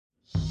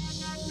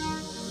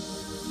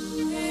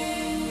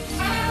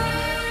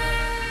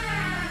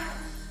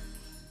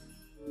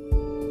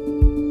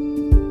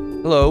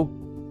Hello,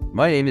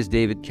 my name is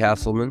David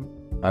Castleman.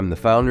 I'm the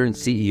founder and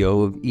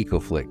CEO of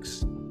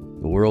Ecoflix,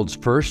 the world's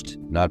first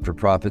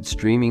not-for-profit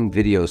streaming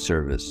video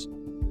service,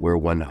 where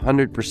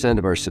 100%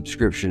 of our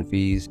subscription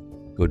fees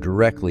go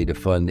directly to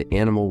fund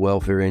animal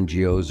welfare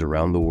NGOs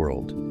around the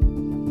world.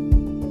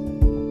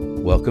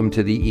 Welcome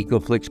to the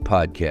Ecoflix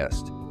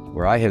podcast,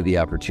 where I have the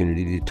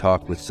opportunity to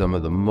talk with some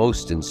of the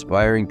most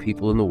inspiring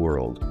people in the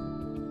world.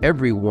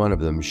 Every one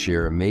of them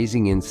share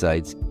amazing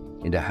insights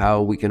into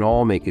how we can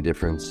all make a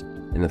difference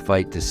in the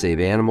fight to save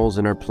animals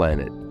and our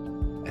planet.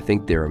 I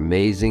think they're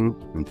amazing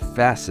and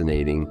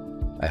fascinating.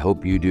 I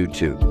hope you do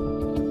too.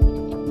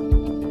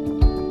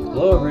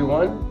 Hello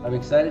everyone. I'm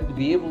excited to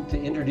be able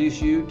to introduce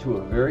you to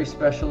a very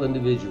special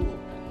individual,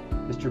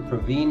 Mr.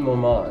 Praveen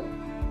Moman,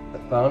 the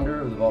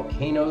founder of the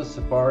Volcanoes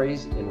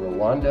Safaris in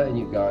Rwanda and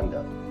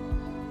Uganda.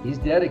 He's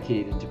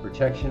dedicated to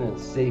protection and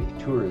safe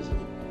tourism,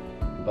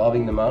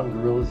 involving the mountain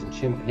gorillas and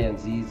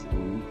chimpanzees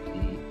in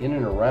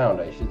and around,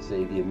 I should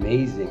say, the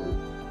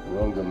amazing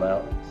Virunga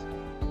Mountains.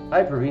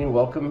 Hi, Praveen.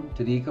 Welcome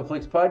to the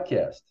Ecoflix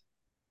podcast.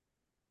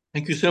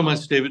 Thank you so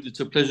much, David. It's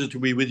a pleasure to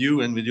be with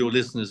you and with your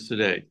listeners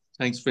today.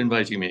 Thanks for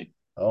inviting me.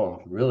 Oh,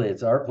 really?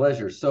 It's our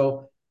pleasure.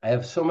 So I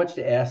have so much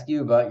to ask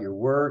you about your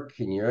work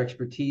and your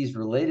expertise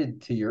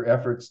related to your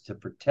efforts to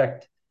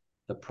protect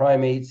the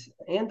primates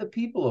and the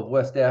people of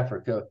West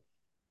Africa.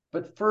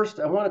 But first,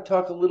 I want to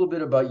talk a little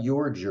bit about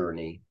your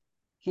journey.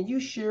 Can you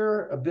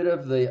share a bit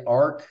of the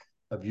arc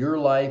of your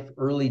life,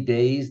 early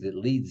days that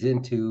leads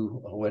into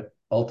what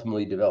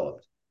ultimately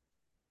developed?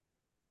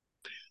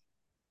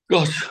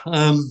 Gosh,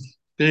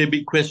 very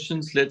big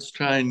questions. Let's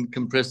try and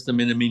compress them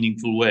in a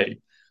meaningful way.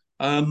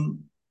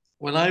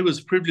 Well, I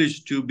was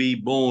privileged to be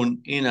born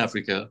in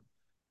Africa,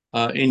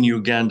 in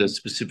Uganda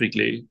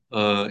specifically,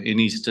 in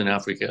Eastern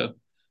Africa.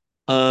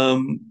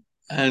 And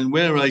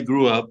where I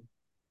grew up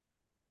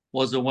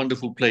was a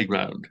wonderful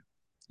playground.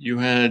 You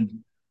had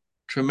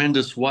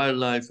tremendous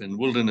wildlife and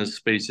wilderness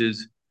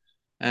spaces.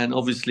 And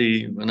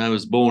obviously, when I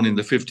was born in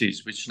the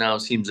 50s, which now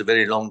seems a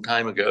very long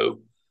time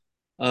ago,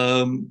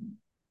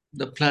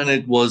 the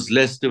planet was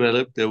less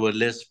developed. There were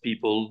less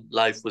people.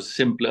 Life was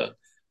simpler.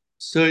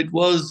 So it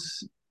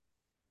was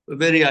a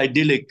very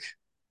idyllic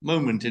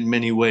moment in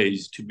many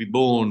ways to be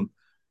born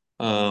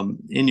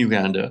in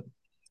Uganda.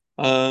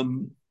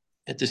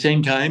 At the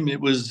same time,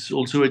 it was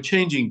also a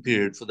changing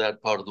period for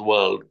that part of the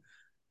world.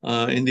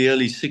 In the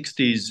early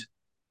 60s,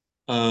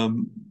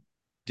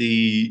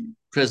 the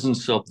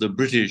presence of the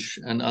British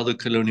and other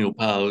colonial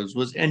powers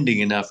was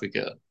ending in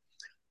Africa.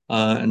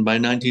 And by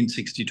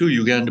 1962,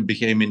 Uganda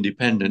became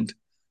independent,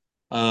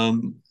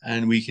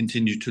 and we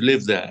continued to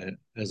live there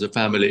as a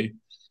family.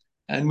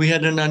 And we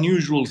had an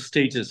unusual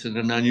status and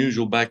an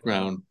unusual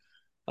background.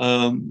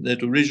 That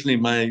originally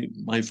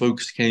my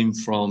folks came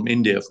from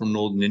India, from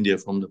northern India,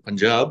 from the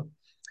Punjab.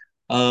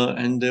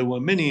 And there were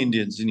many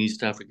Indians in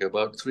East Africa,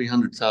 about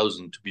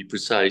 300,000 to be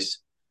precise,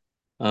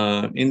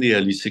 in the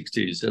early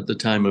 60s at the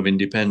time of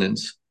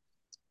independence.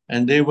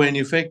 And they were in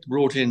effect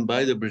brought in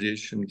by the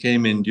British and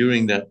came in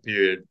during that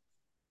period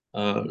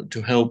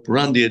to help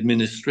run the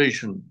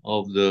administration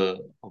of the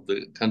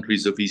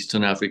countries of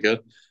Eastern Africa,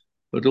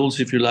 but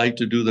also, if you like,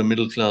 to do the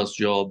middle class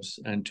jobs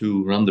and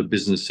to run the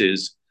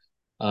businesses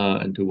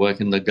and to work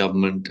in the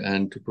government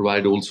and to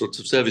provide all sorts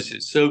of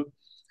services. So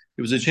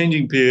it was a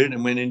changing period.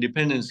 And when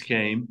independence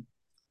came,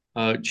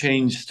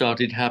 change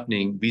started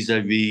happening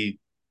vis-a-vis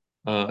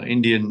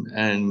Indian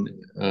and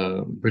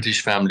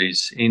British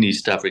families in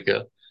East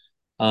Africa.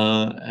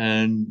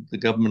 And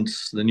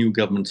the new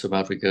governments of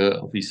Africa,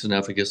 of Eastern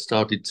Africa,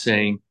 started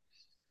saying,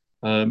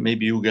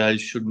 maybe you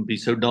guys shouldn't be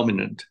so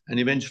dominant. And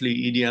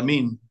eventually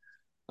Amin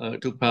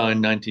took power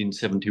in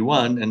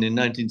 1971. And in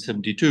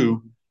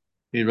 1972,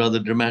 he rather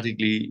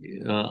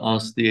dramatically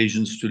asked the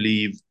Asians to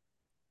leave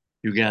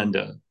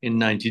Uganda in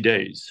 90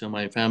 days. So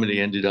my family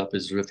ended up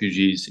as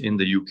refugees in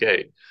the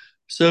UK.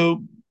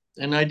 So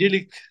an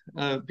idyllic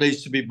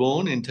place to be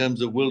born in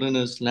terms of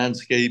wilderness,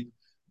 landscape,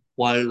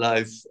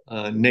 wildlife,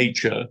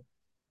 nature,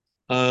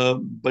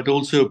 but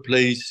also a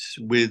place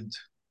with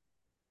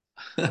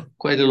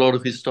quite a lot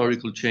of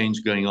historical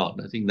change going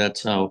on. I think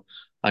that's how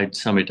I'd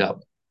sum it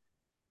up.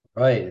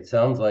 Right. It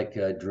sounds like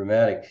a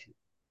dramatic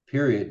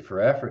period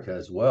for Africa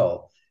as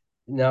well.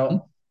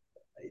 Now,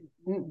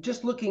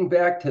 just looking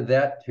back to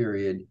that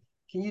period,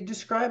 can you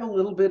describe a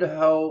little bit of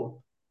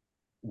how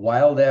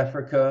wild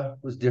Africa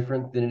was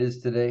different than it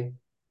is today?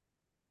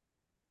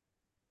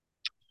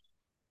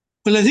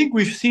 Well, I think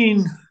we've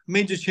seen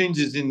major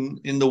changes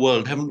in the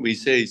world, haven't we,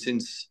 say,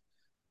 since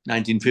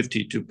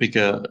 1950, to pick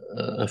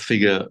a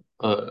figure,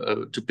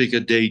 to pick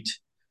a date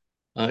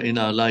in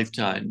our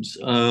lifetimes.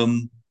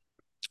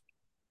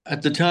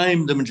 At the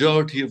time, the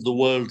majority of the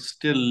world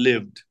still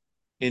lived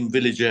in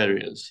village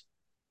areas.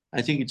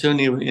 I think it's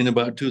only in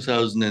about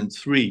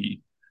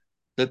 2003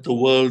 that the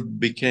world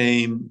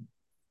became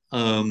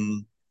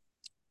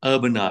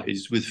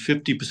urbanized, with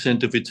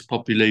 50% of its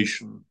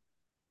population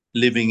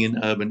living in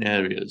urban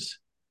areas.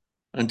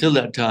 Until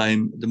that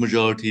time, the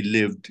majority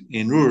lived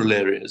in rural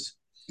areas.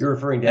 You're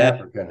referring to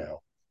Africa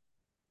now.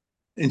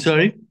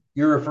 Sorry?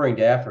 You're referring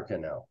to Africa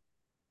now.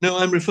 No,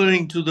 I'm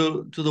referring to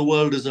the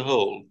world as a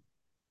whole,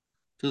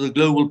 to the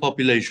global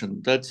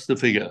population. That's the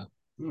figure.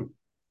 Hmm.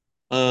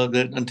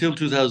 That until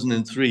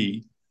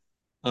 2003,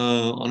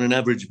 on an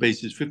average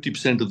basis,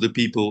 50% of the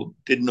people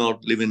did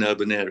not live in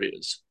urban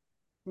areas,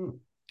 Hmm.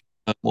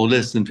 or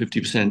less than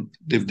 50%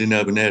 lived in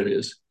urban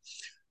areas.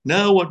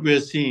 Now, what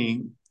we're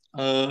seeing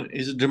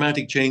is a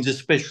dramatic change,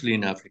 especially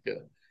in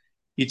Africa.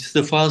 It's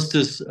the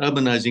fastest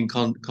urbanizing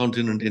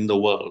continent in the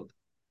world.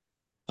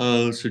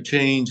 So,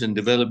 change and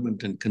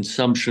development and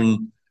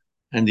consumption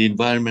and the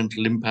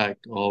environmental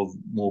impact of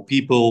more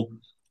people,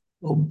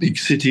 of big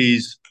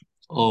cities,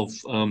 of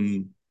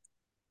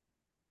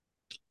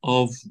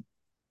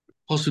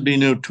possibly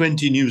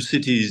 20 new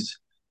cities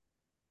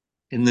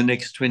in the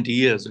next 20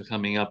 years are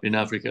coming up in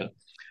Africa.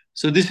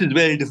 So this is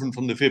very different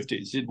from the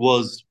 50s. It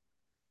was,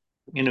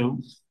 you know,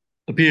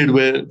 a period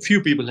where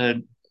few people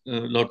had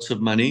lots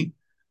of money,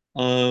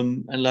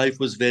 and life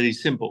was very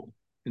simple.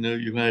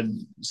 You had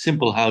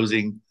simple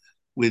housing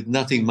with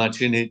nothing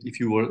much in it.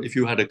 If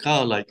you had a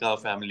car like our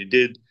family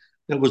did,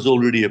 that was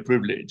already a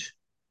privilege,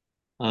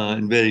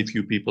 and very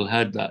few people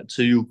had that.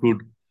 So you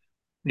could,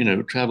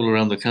 travel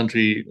around the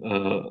country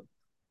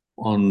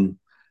on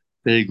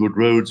very good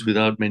roads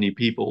without many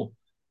people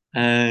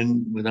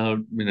and without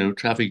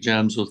traffic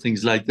jams or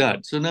things like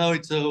that. So now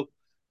it's a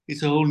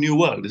whole new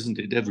world, isn't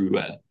it?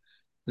 Everywhere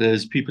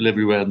there's people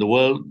everywhere in the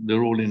world.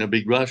 They're all in a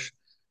big rush.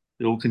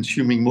 They're all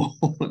consuming more.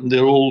 And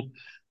they're all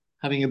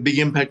having a big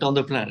impact on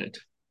the planet.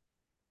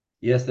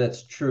 Yes,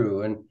 that's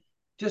true. And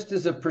just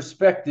as a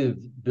perspective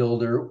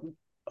builder,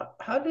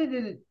 how did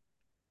it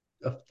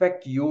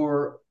affect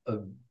your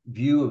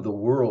view of the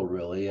world,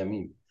 really? I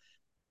mean,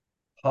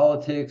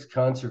 politics,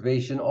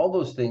 conservation, all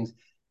those things,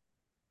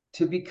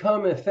 to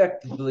become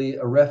effectively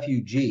a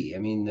refugee. I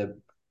mean, the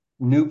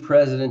new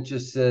president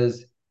just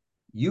says,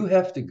 you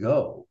have to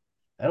go.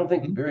 I don't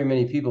think very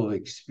many people have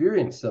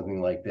experienced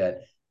something like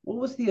that. What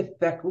was the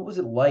effect? What was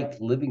it like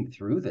living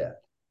through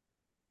that?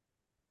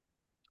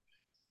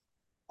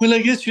 Well,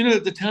 I guess,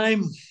 at the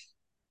time,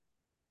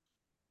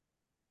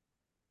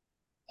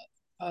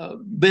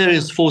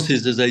 various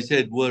forces, as I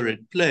said, were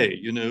at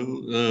play.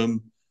 The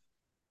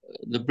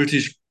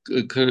British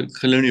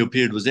colonial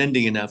period was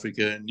ending in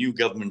Africa, and new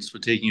governments were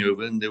taking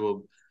over, and there were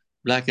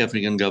Black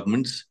African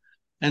governments,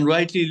 and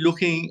what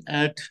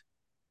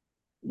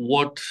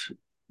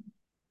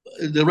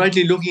they're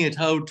rightly looking at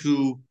how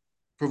to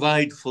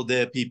provide for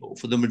their people,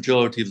 for the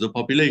majority of the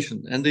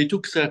population. And they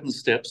took certain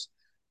steps,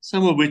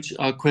 some of which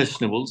are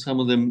questionable, some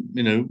of them,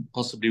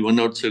 possibly were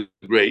not so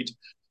great.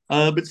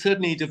 But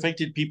certainly it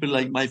affected people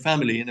like my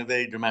family in a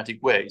very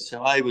dramatic way.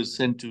 So I was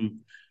sent to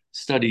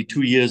study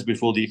 2 years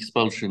before the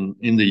expulsion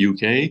in the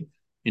UK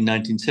in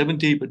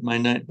 1970, but by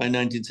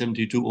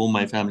 1972, all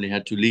my family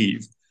had to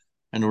leave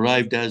and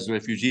arrived as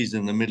refugees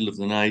in the middle of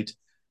the night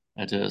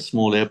at a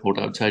small airport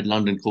outside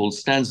London called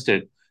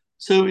Stansted.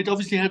 So it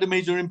obviously had a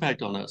major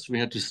impact on us. We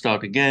had to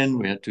start again.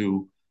 We had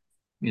to,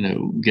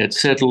 get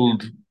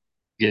settled,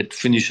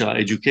 finish our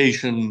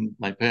education.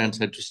 My parents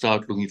had to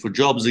start looking for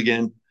jobs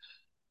again.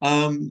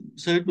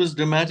 So it was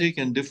dramatic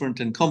and different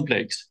and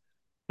complex.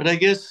 But I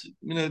guess,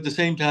 at the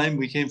same time,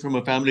 we came from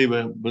a family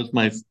where both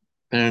my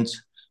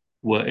parents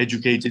were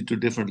educated to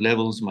different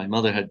levels. My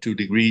mother had 2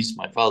 degrees,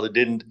 my father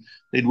didn't.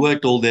 They'd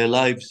worked all their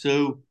lives.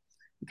 So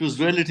it was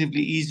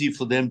relatively easy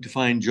for them to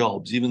find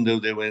jobs, even though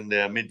they were in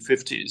their mid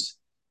 50s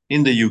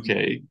in the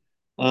UK.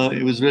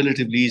 It was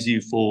relatively easy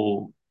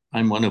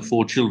I'm one of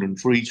 4 children,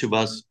 for each of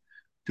us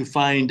to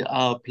find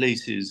our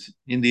places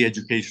in the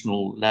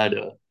educational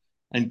ladder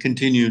and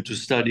continue to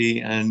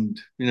study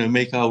and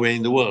make our way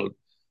in the world.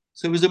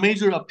 So it was a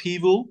major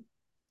upheaval.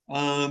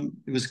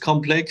 It was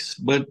complex,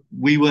 but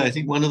we were, I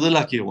think, one of the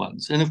luckier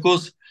ones. And of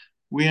course,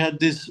 we had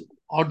this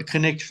odd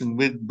connection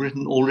with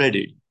Britain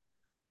already.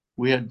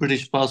 We had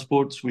British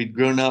passports. We'd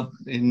grown up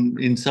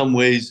in some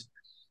ways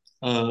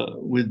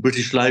with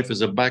British life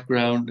as a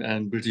background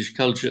and British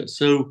culture.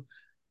 So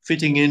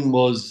fitting in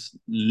was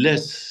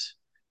less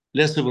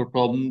of a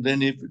problem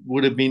than if it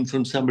would have been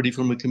from somebody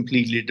from a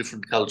completely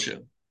different culture.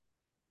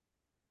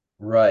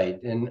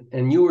 Right.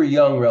 And you were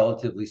young,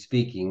 relatively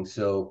speaking,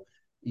 so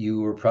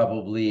you were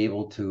probably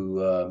able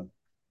to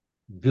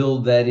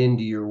build that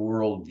into your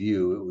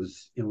worldview.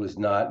 It was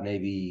not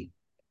maybe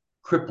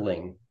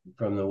crippling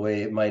from the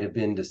way it might have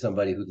been to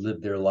somebody who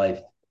lived their life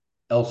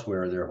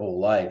elsewhere their whole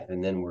life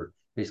and then were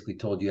basically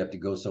told you have to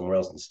go somewhere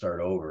else and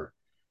start over.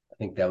 I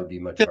think that would be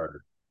much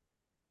harder.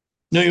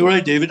 No, you're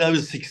right, David. I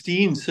was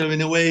 16. So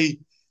in a way,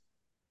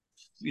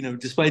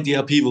 despite the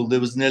upheaval, there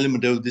was an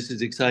element of this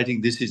is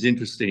exciting, this is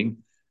interesting.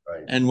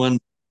 Right. And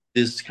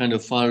this kind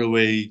of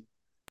faraway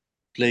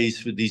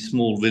place with these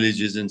small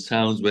villages and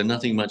sounds where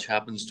nothing much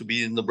happens to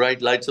be in the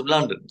bright lights of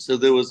London. So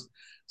there was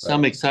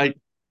some Right.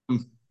 excitement,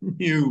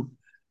 new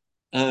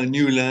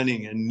new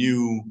learning and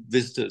new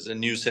vistas and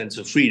new sense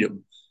of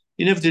freedom.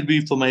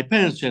 Inevitably, for my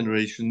parents'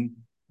 generation,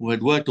 who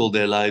had worked all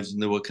their lives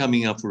and they were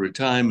coming up for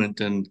retirement,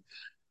 and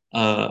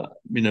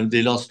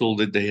they lost all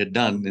that they had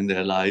done in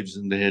their lives,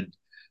 and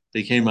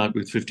they came out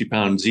with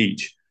 £50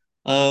 each.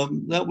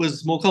 that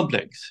was more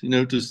complex,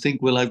 to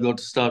think, well, I've got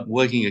to start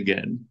working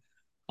again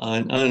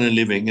and earn a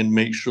living and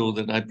make sure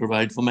that I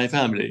provide for my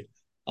family.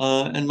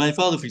 And my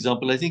father, for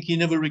example, I think he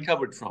never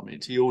recovered from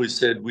it. He always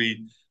said, we've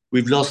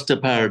lost a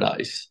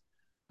paradise,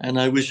 and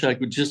I wish I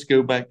could just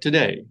go back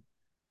today.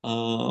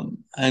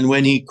 And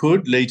when he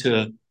could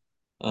later,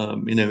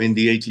 in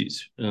the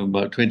 80s,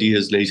 about 20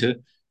 years later,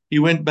 he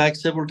went back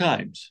several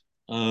times.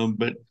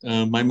 But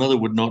my mother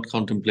would not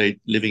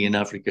contemplate living in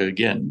Africa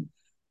again.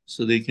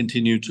 So they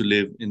continue to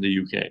live in the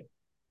UK.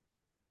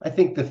 I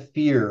think the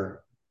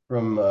fear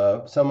from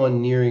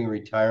someone nearing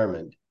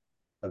retirement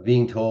of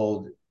being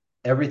told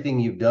everything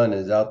you've done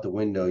is out the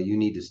window, you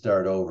need to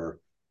start over,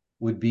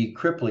 would be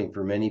crippling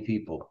for many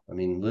people. I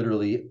mean,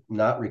 literally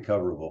not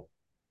recoverable.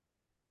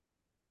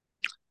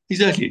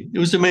 Exactly. It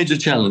was a major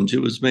challenge.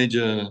 It was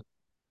major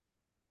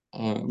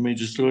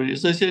story.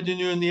 As I said,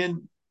 in the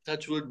end,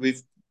 touch wood,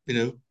 you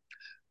know,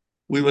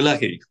 we were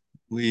lucky.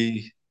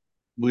 We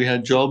we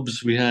had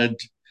jobs, we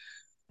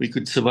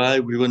could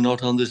survive. We were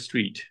not on the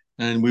street,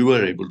 and we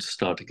were able to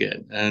start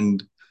again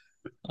and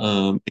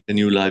make a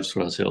new lives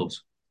for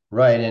ourselves.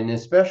 Right. And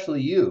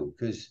especially you,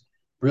 because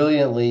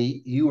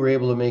brilliantly, you were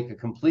able to make a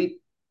complete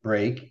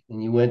break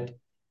and you went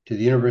to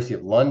the University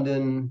of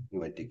London, you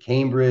went to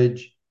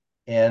Cambridge,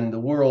 and the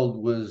world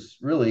was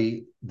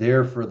really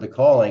there for the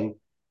calling.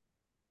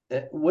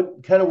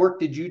 What kind of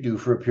work did you do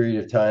for a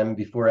period of time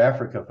before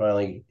Africa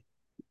finally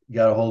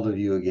got a hold of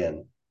you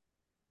again?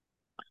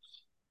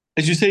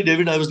 As you say,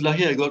 David, I was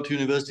lucky. I got to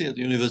university at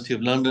the University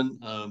of London.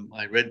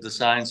 I read the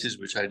sciences,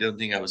 which I don't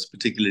think I was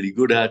particularly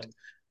good at.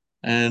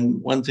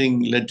 And one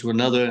thing led to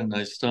another, and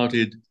I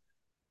started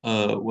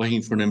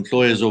working for an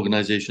employers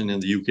organization in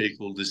the UK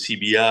called the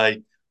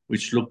CBI,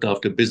 which looked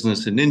after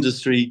business and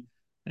industry.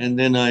 And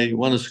then I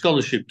won a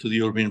scholarship to the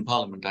European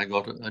Parliament.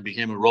 I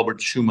became a Robert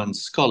Schuman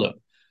Scholar,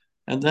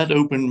 and that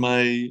opened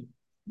my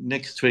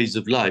next phase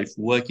of life,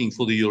 working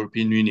for the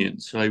European Union.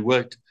 So I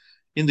worked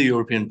in the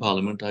European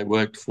Parliament. I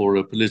worked for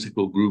a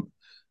political group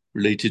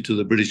related to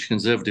the British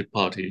Conservative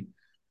Party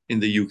in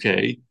the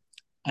UK,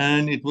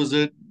 and it was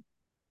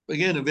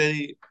again a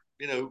very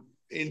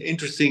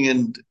interesting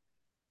and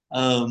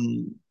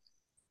um,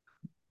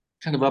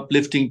 kind of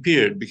uplifting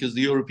period, because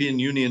the European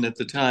Union at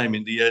the time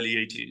in the early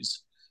 80s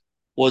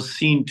was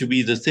seen to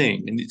be the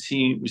thing, and it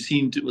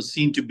was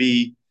seen to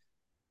be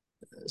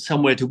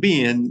somewhere to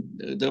be, and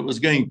that was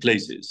going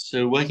places.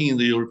 So working in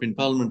the European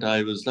Parliament,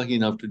 I was lucky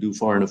enough to do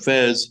foreign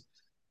affairs,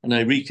 and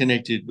I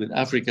reconnected with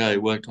Africa. I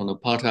worked on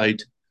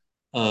apartheid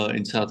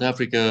in South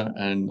Africa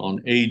and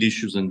on aid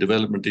issues and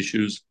development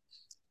issues.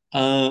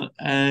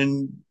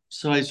 And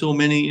so I saw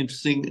many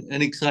interesting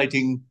and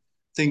exciting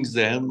things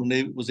there, and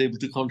I was able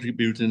to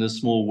contribute in a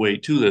small way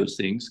to those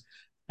things.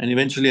 And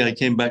eventually I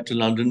came back to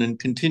London and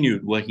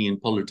continued working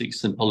in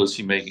politics and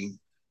policy making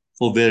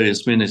for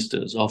various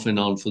ministers, off and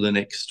on for the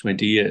next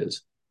 20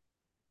 years.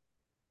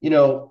 You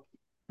know,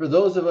 for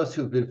those of us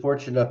who've been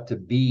fortunate enough to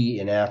be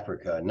in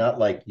Africa, not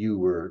like you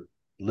were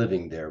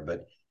living there,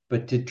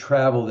 but to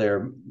travel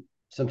there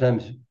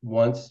sometimes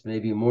once,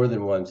 maybe more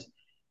than once,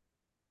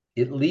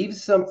 it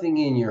leaves something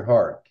in your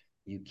heart.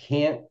 You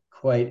can't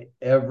quite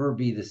ever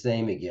be the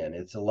same again.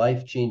 It's a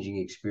life-changing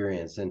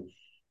experience. And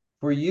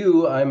for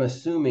you, I'm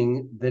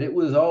assuming that it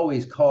was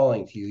always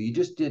calling to you. You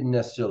just didn't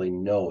necessarily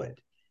know it.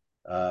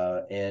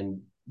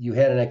 And you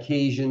had an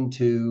occasion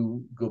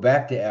to go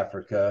back to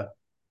Africa.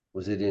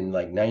 Was it in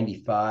like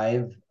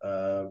 95,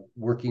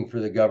 working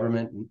for the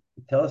government?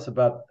 Tell us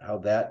about how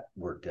that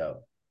worked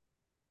out.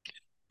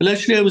 Well,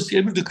 actually, I was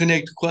able to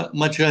connect quite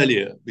much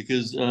earlier,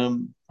 because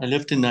I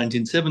left in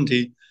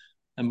 1970,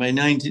 and by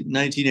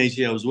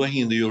 1980, I was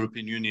working in the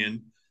European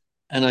Union,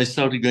 and I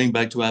started going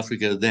back to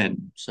Africa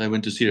then. So I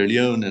went to Sierra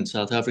Leone and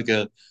South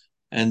Africa,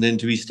 and then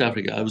to East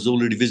Africa. I was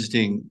already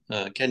visiting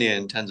Kenya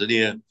and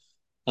Tanzania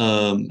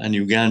and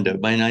Uganda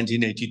by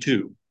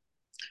 1982.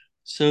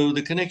 So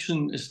the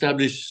connection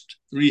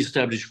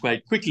reestablished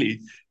quite quickly.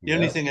 The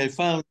only Yeah. thing I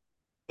found,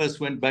 first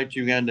went back to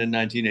Uganda in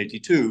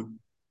 1982.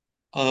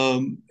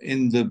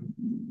 In the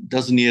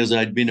dozen years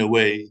I'd been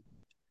away,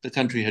 the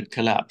country had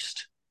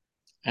collapsed,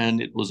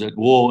 and it was at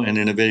war and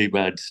in a very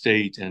bad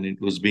state, and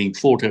it was being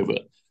fought over.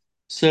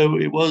 So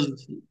it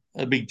was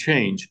a big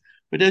change.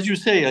 But as you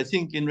say, I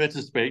think in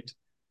retrospect,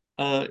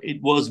 it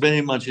was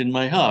very much in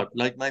my heart,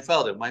 like my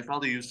father. My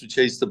father used to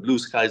chase the blue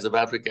skies of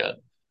Africa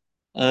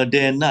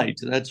day and night.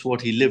 That's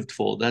what he lived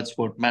for. That's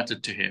what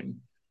mattered to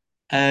him.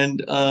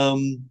 And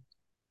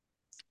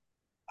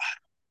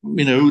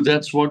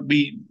that's what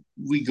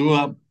we grew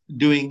up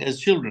doing as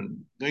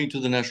children, going to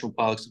the national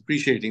parks,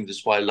 appreciating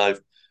this wildlife,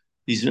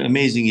 these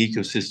amazing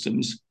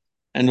ecosystems.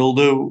 And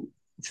although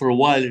for a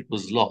while it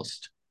was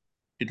lost,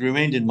 it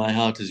remained in my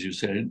heart, as you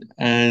said.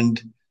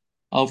 And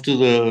after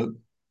the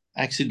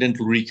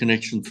accidental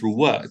reconnection through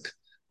work,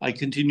 I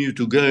continued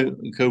to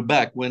go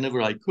back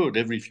whenever I could,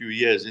 every few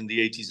years in the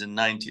 80s and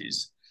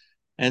 90s.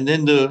 And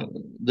then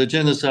the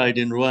genocide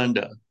in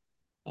Rwanda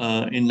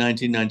in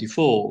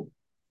 1994.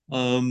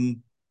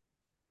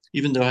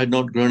 Even though I had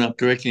not grown up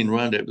directly in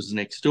Rwanda, it was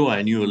next door.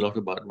 I knew a lot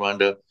about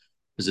Rwanda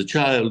as a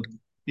child,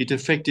 it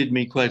affected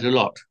me quite a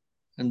lot.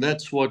 And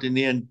that's what, in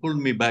the end, pulled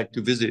me back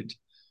to visit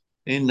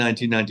in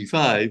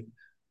 1995.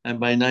 And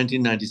by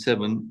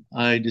 1997,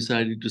 I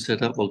decided to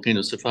set up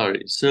Volcanoes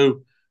Safaris.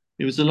 So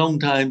it was a long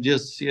time,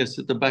 just, yes,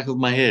 at the back of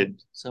my head,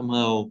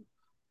 somehow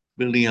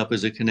building up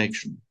as a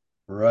connection.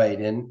 Right.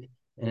 And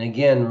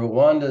again,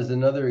 Rwanda is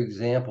another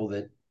example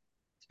that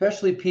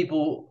especially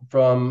people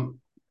from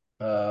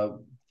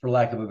for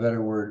lack of a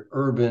better word,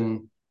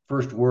 urban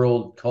first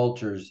world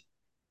cultures,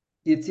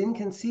 it's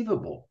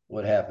inconceivable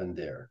what happened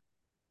there.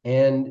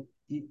 And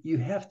you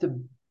have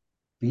to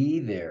be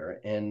there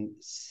and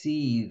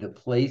see the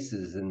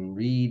places and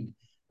read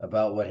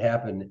about what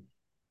happened.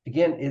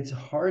 Again, it's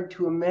hard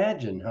to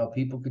imagine how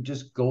people could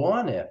just go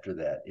on after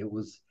that. It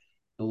was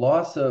the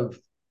loss of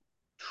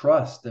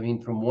trust. I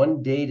mean, from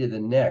one day to the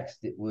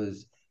next, it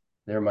was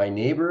they're my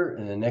neighbor,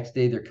 and the next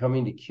day they're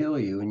coming to kill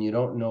you, and you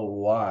don't know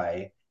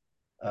why.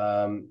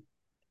 Um,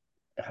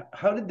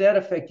 how did that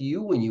affect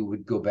you when you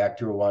would go back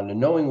to Rwanda,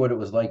 knowing what it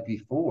was like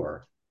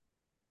before?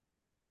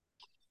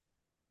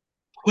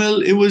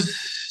 Well, it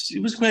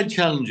was quite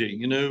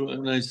challenging,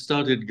 when I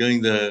started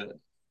going there,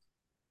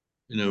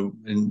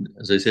 and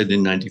as I said,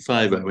 in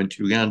 95, I went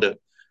to Uganda,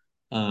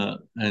 and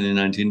in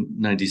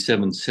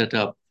 1997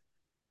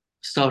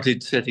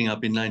 started setting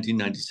up in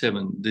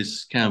 1997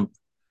 this camp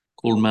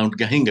called Mount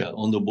Gahinga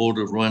on the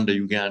border of Rwanda,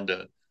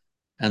 Uganda,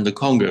 and the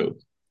Congo.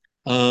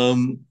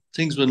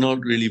 Things were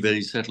not really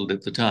very settled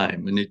at the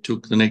time, and it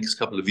took the next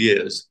couple of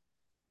years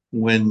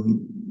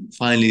when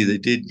finally they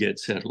did get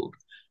settled.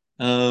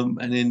 And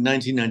in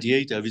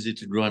 1998, I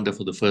visited Rwanda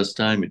for the first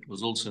time. It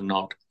was also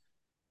not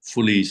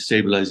fully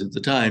stabilized at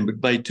the time, but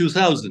by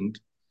 2000,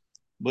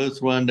 both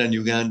Rwanda and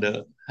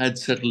Uganda had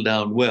settled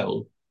down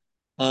well,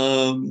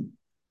 um,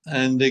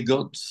 and they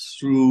got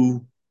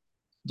through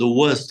the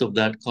worst of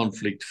that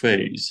conflict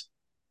phase.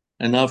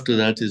 And after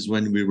that is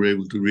when we were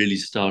able to really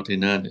start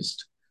in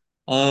earnest.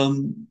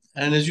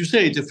 And as you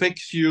say, it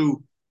affects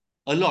you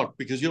a lot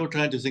because you're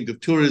trying to think of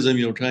tourism,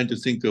 you're trying to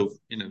think of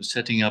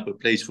setting up a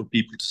place for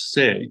people to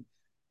stay.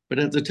 But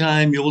at the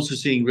time, you're also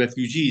seeing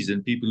refugees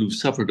and people who've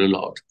suffered a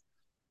lot.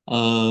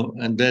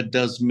 And that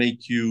does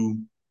make you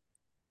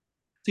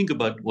think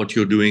about what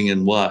you're doing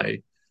and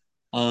why.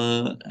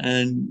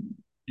 And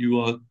you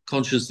are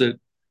conscious that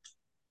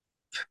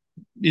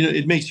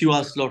it makes you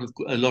ask a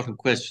lot of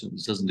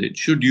questions, doesn't it?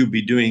 Should you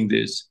be doing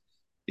this?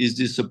 Is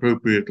this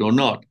appropriate or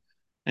not?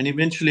 And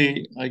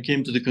eventually, I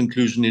came to the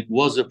conclusion it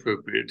was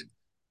appropriate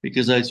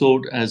because I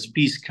thought as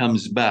peace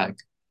comes back,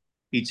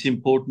 it's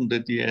important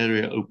that the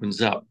area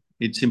opens up.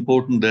 It's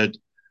important that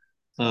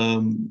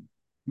um,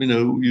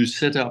 you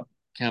set up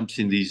camps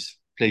in these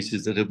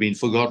places that have been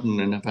forgotten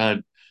and have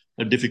had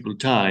a difficult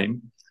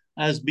time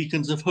as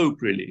beacons of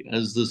hope, really,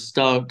 as the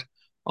start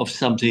of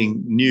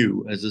something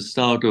new, as the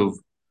start of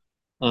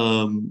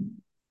um,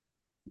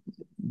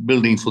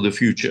 building for the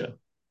future.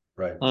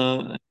 Right.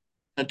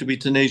 Had to be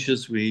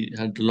tenacious. We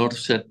had a lot of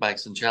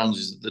setbacks and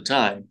challenges at the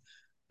time,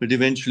 but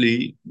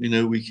eventually,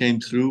 we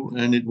came through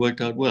and it worked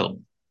out well.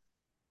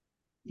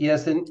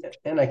 Yes,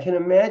 and I can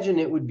imagine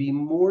it would be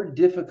more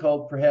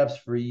difficult perhaps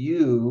for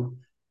you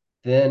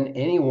than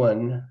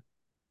anyone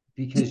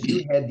because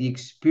you had the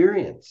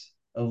experience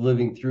of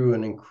living through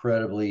an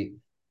incredibly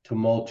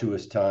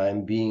tumultuous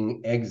time,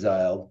 being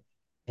exiled,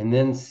 and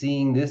then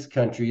seeing this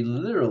country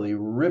literally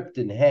ripped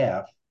in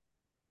half,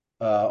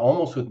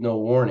 almost with no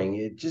warning.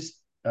 It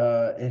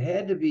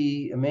had to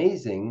be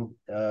amazing,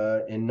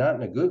 and not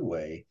in a good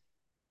way,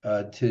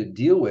 to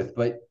deal with.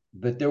 But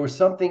there was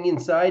something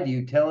inside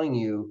you telling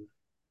you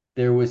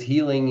there was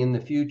healing in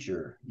the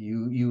future.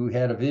 You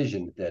had a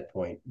vision at that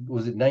point.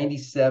 Was it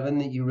 97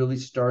 that you really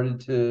started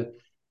to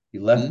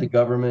you left the Mm.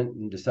 government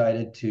and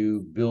decided to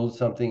build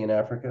something in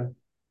Africa?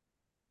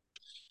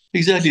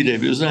 Exactly,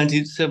 Dave. It was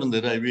 1997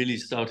 that I really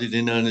started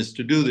in earnest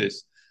to do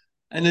this.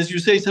 And as you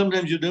say,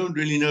 sometimes you don't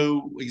really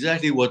know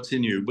exactly what's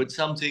in you, but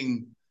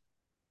something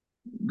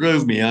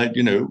drove me.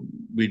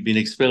 We'd been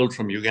expelled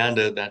from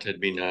Uganda. That had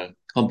been a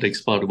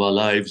complex part of our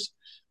lives.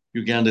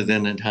 Uganda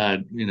then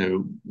had,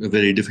 a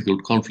very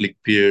difficult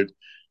conflict period.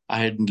 I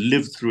hadn't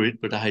lived through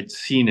it, but I had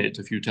seen it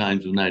a few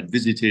times when I'd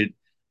visited,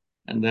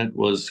 and that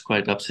was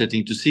quite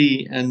upsetting to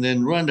see. And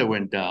then Rwanda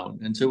went down.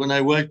 And so when I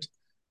worked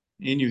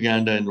in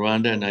Uganda and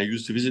Rwanda, and I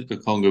used to visit the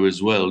Congo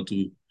as well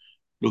to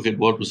look at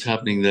what was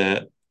happening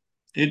there,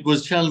 it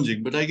was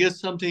challenging, but I guess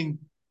something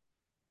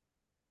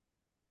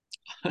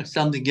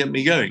something kept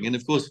me going. And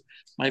of course,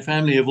 my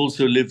family have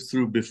also lived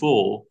through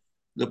before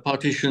the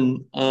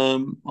partition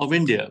of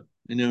India.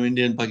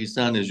 India and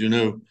Pakistan, as you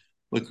know,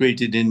 were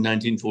created in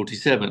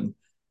 1947,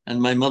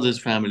 and my mother's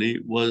family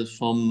was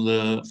from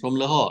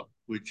Lahore,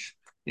 which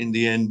in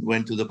the end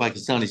went to the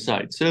Pakistani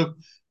side. So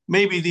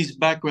maybe these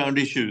background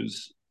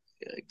issues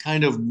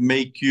kind of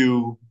make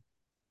you,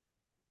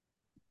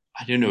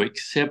 I don't know,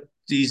 accept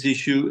these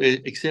issues,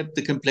 accept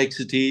the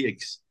complexity,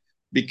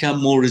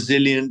 become more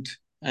resilient,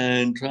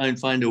 and try and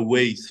find a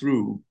way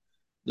through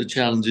the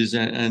challenges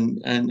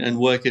and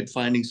work at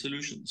finding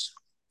solutions.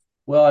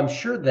 Well, I'm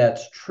sure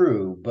that's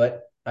true,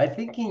 but I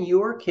think in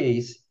your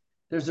case,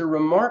 there's a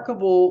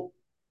remarkable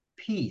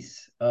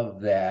piece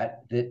of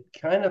that that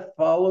kind of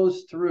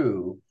follows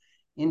through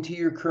into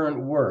your current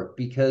work,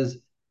 because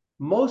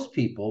most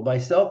people,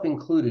 myself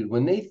included,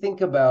 when they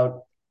think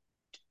about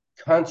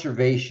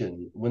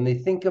conservation, when they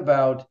think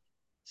about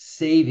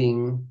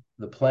saving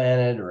the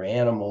planet or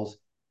animals,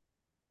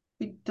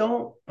 we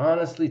don't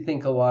honestly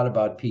think a lot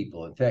about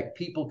people. In fact,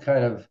 people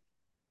kind of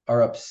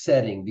are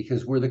upsetting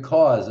because we're the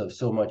cause of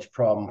so much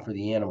problem for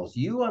the animals.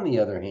 You, on the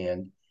other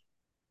hand,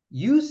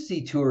 you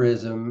see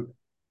tourism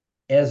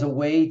as a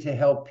way to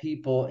help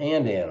people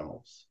and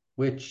animals,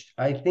 which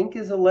I think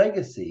is a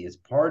legacy, is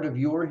part of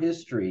your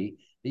history,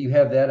 that you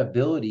have that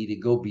ability to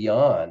go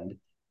beyond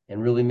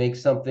and really make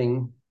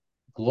something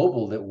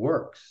global that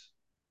works.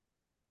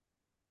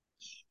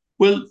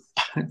 Well,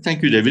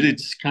 thank you, David.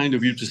 It's kind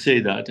of you to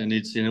say that, and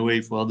it's in a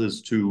way for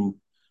others to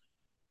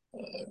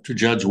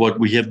judge what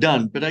we have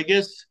done. But I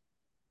guess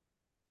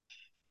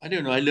I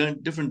don't know. I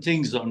learned different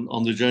things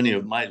on the journey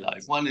of my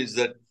life. One is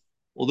that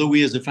although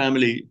we as a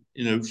family,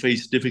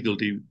 faced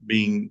difficulty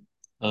being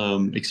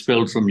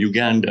expelled from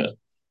Uganda,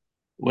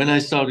 when I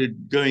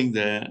started going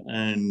there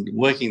and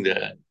working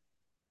there,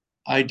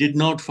 I did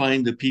not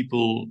find the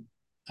people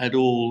at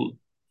all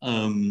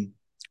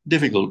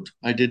difficult.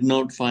 I did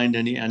not find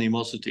any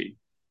animosity.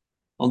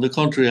 On the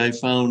contrary, I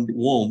found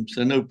warmth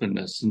and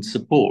openness and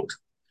support.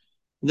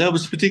 And that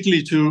was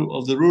particularly true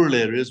of the rural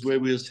areas where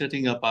we were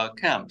setting up our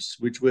camps,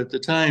 which were at the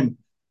time,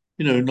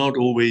 not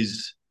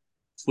always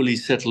fully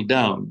settled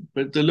down.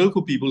 But the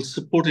local people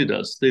supported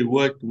us. They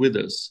worked with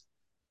us.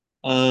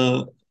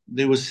 Uh,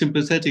 they were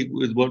sympathetic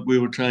with what we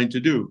were trying to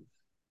do.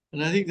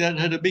 And I think that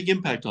had a big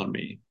impact on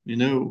me.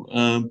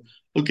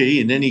 Okay,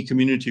 in any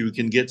community, we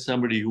can get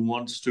somebody who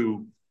wants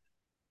to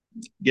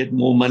get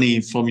more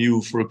money from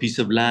you for a piece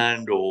of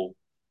land or,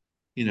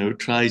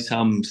 try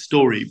some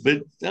story.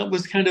 But that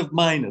was kind of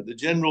minor. The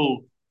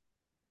general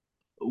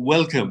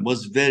welcome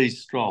was very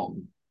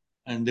strong,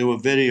 and they were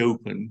very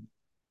open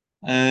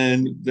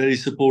and very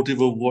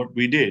supportive of what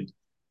we did.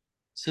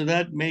 So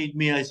that made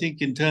me, I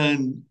think, in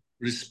turn,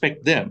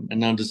 respect them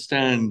and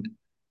understand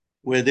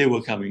where they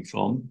were coming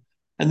from.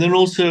 And then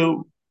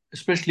also,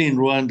 especially in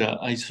Rwanda,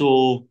 I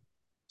saw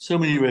so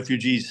many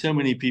refugees, so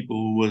many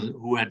people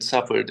who had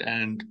suffered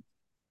and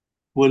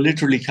were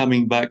literally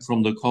coming back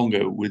from the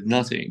Congo with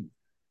nothing.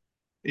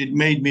 It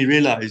made me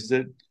realize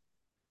that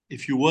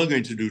if you were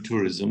going to do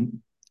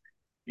tourism,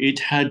 it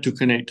had to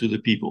connect to the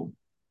people.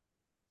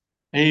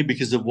 A,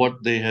 because of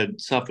what they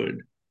had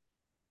suffered,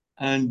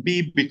 and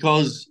B,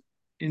 because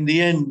in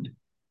the end,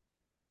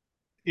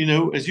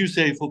 as you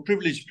say, for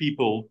privileged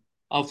people,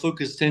 our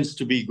focus tends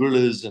to be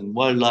gorillas and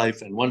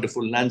wildlife and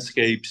wonderful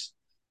landscapes.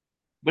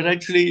 But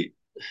actually,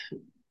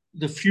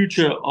 the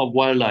future of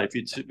wildlife,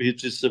 it's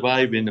to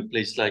survive in a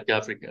place like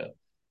Africa,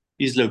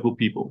 is local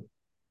people.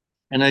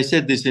 And I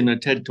said this in a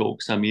TED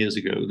talk some years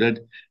ago, that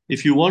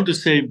if you want to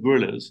save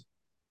gorillas,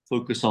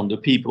 focus on the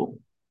people.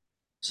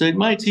 So it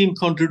might seem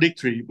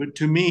contradictory, but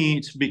to me,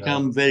 it's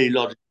become very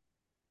logical.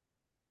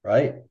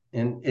 Right.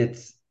 And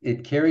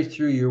it carries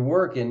through your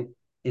work. And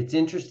it's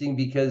interesting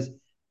because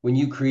when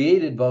you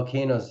created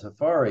Volcanoes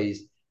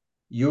Safaris,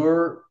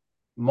 your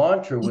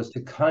mantra was to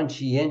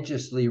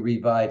conscientiously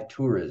revive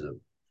tourism,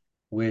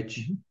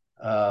 which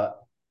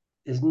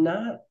is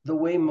not the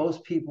way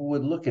most people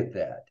would look at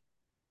that.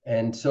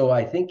 And so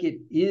I think it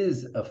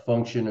is a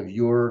function of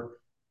your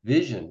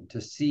vision to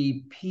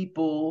see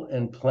people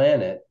and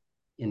planet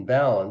in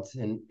balance,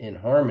 in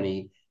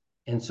harmony.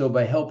 And so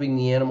by helping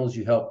the animals,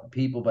 you help the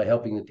people. By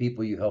helping the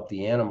people, you help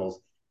the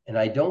animals. And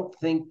I don't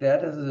think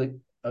that is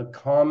a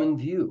common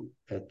view.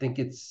 I think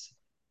it's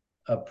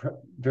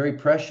very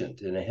prescient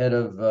and ahead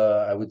of,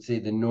 I would say,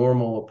 the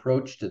normal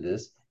approach to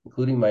this,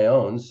 including my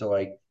own. So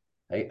I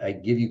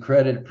give you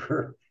credit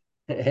for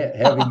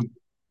having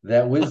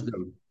that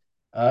wisdom.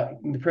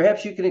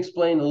 Perhaps you can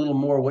explain a little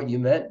more what you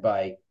meant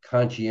by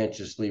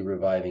conscientiously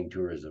reviving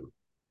tourism.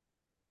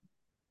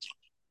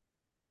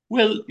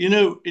 Well,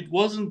 it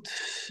wasn't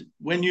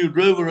when you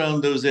drove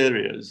around those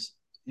areas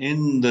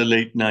in the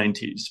late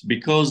 90s,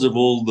 because of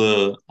all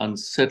the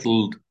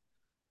unsettled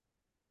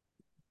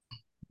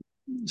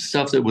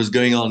stuff that was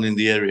going on in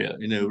the area,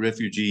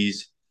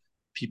 refugees,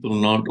 people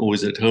not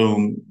always at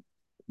home,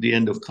 the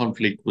end of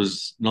conflict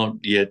was not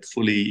yet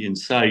fully in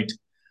sight.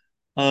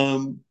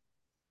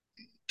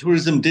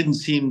 Tourism didn't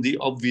seem the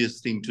obvious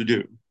thing to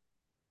do,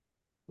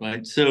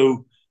 right?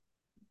 So,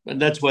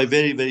 and that's why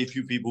very, very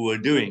few people were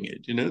doing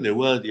it. There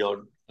were the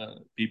odd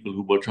people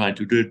who were trying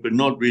to do it, but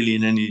not really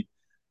in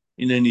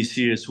any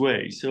serious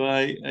way. So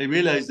I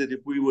realized that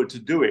if we were to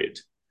do it,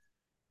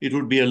 it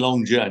would be a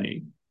long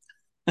journey.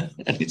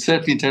 And it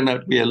certainly turned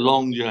out to be a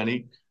long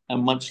journey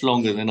and much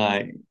longer than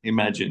I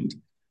imagined.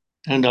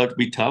 Turned out to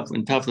be tough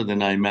and tougher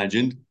than I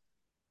imagined.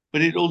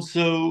 But it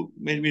also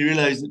made me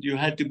realize that you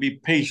had to be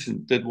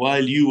patient, that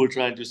while you were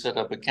trying to set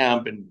up a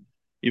camp and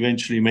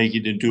eventually make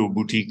it into a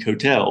boutique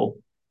hotel,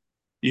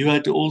 you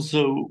had to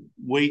also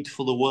wait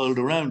for the world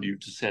around you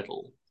to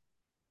settle.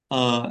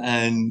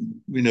 And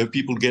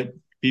people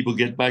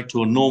get back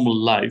to a normal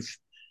life.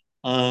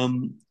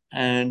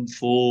 and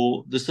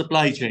for the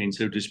supply chain,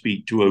 so to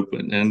speak, to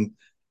open and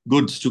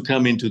goods to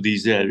come into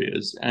these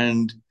areas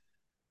and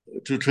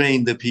to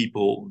train the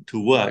people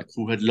to work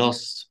who had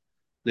lost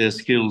their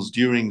skills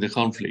during the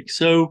conflict.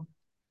 So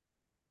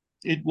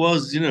it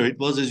was, it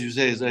was, as you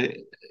say,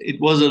 it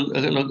was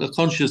a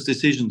conscious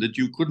decision that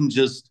you couldn't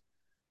just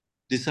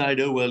decide,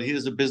 oh, well,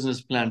 here's a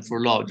business plan for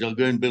a lodge. I'll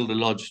go and build a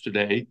lodge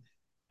today.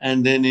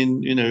 And then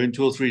in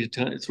 2 or 3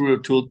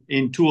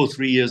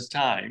 years'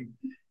 time,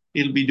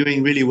 it'll be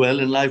doing really well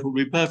and life will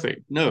be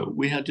perfect. No,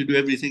 we had to do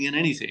everything and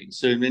anything.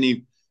 So in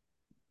many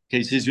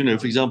cases,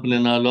 for example,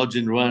 in our lodge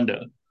in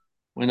Rwanda,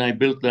 when I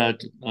built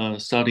that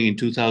starting in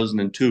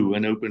 2002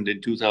 and opened in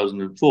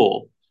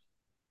 2004,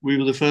 we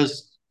were the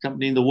first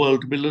company in the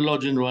world to build a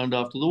lodge in Rwanda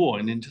after the war,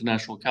 an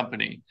international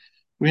company.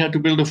 We had to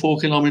build a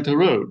 4-kilometer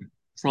road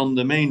from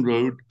the main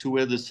road to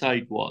where the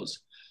site was.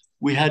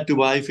 We had to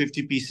buy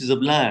 50 pieces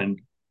of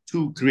land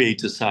to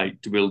create a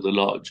site to build the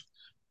lodge.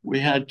 We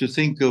had to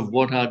think of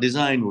what our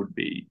design would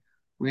be.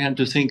 We had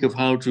to think of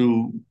how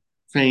to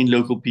train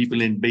local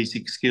people in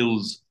basic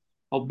skills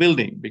of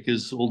building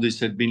because all this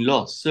had been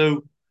lost.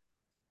 So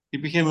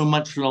it became a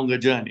much longer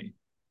journey.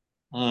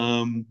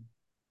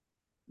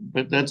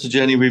 But that's a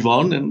journey we've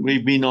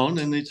been on,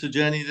 and it's a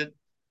journey that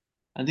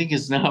I think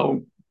is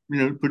now,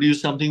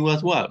 produced something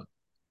worthwhile.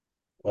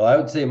 Well, I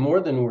would say more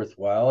than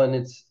worthwhile, and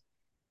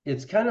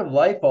it's kind of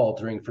life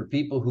altering for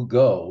people who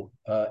go.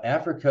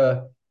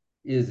 Africa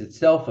is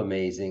itself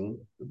amazing,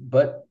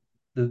 but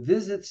the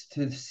visits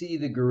to see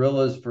the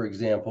gorillas, for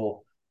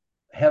example,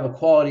 have a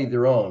quality of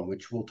their own,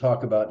 which we'll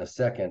talk about in a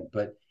second.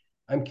 But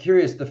I'm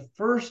curious, the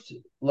first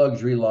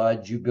luxury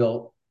lodge you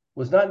built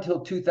was not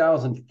until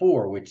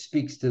 2004, which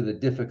speaks to the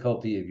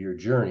difficulty of your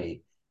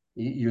journey.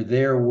 You're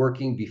there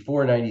working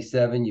before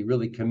 97, you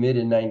really commit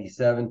in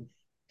 97.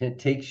 It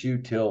takes you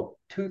till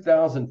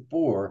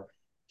 2004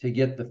 to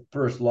get the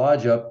first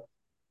lodge up.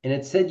 And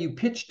it said you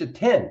pitched a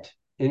tent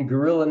in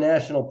Gorilla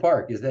National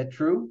Park. Is that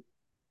true?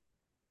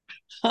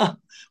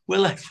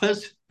 Well, I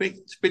first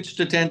pitched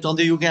a tent on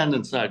the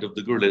Ugandan side of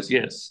the gorillas,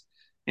 yes,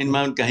 in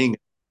Mount Kahinga.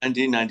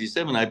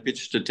 1997, I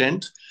pitched a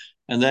tent,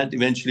 and that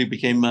eventually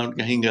became Mount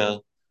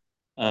Kahinga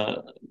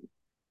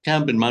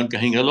camp and Mount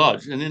Kahinga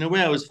Lodge. And in a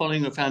way, I was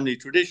following a family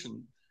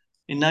tradition.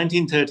 In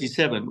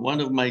 1937,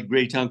 one of my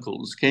great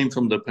uncles came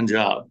from the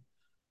Punjab,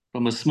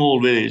 from a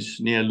small village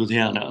near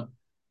Ludhiana,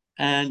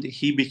 and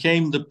he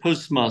became the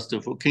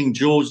postmaster for King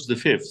George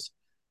V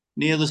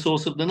near the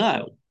source of the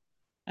Nile.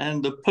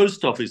 And the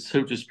post office,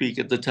 so to speak,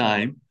 at the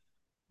time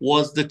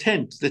was the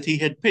tent that he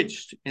had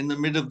pitched in the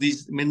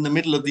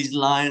middle of these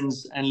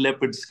lions and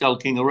leopards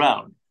skulking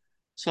around.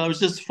 So I was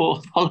just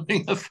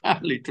following a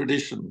family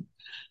tradition.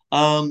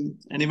 And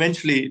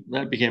eventually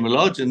that became a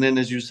lodge. And then,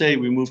 as you say,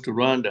 we moved to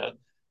Rwanda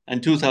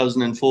and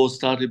 2004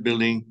 started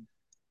building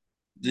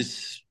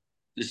this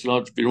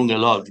lodge, Virunga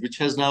Lodge, which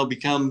has now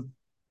become,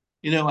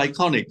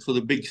 iconic for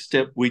the big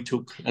step we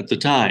took at the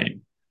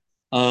time.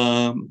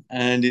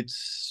 And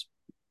it's,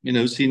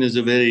 seen as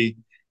a very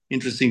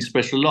interesting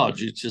special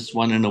lodge. It's just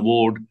won an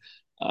award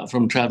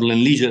from Travel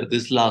and Leisure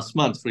this last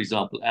month, for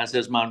example, as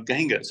has Mount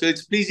Kahinga. So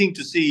it's pleasing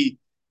to see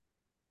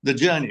the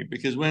journey,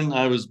 because when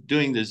I was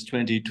doing this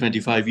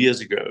 25 years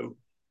ago,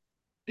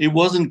 it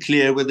wasn't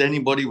clear whether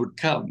anybody would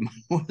come,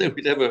 whether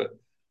we'd ever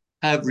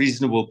have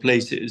reasonable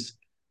places,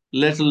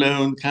 let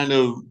alone kind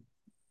of,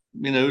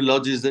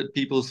 lodges that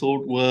people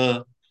thought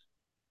were,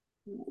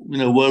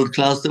 world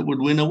class that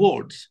would win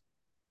awards.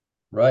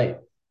 Right.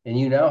 And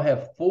you now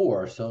have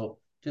 4. So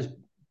just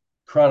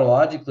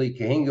chronologically,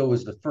 Kahinga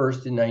was the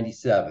first in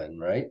 97,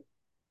 right?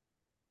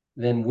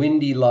 Then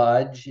Windy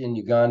Lodge in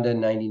Uganda in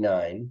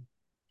 99.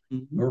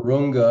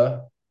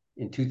 Virunga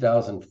in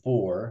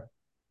 2004,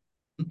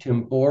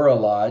 Timbora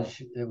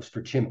Lodge, it was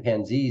for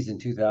chimpanzees in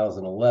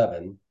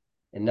 2011,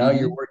 and now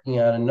you're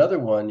working on another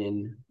one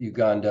in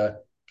Uganda,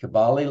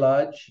 Kibale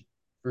Lodge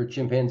for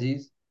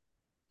chimpanzees?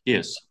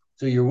 Yes.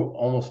 So you're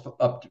almost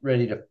up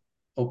ready to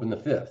open the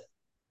 5th.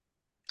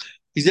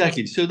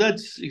 Exactly. So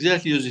that's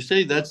exactly as you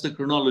say, that's the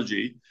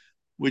chronology,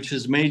 which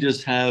has made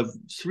us have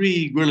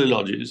 3 gorilla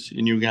lodges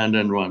in Uganda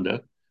and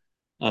Rwanda.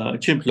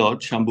 Chimp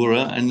Lodge,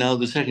 Shambura, and now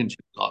the second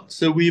Chimp Lodge.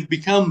 So we've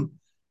become,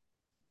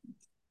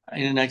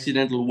 in an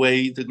accidental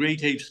way, the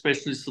great ape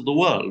specialists of the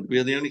world. We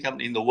are the only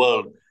company in the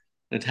world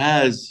that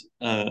has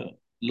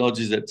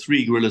lodges at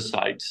 3 gorilla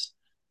sites,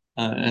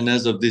 and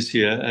as of this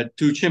year, at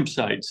 2 chimp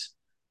sites.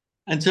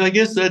 And so I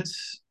guess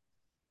that's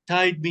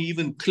tied me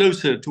even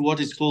closer to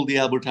what is called the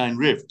Albertine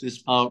Rift, this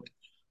part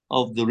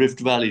of the Rift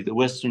Valley, the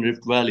Western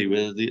Rift Valley,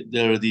 where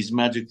there are these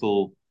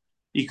magical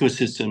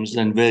ecosystems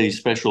and very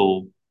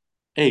special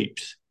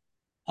apes,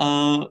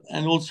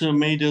 and also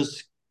made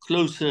us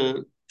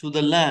closer to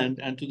the land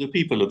and to the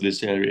people of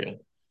this area.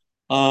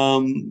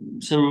 So,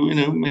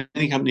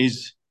 many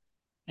companies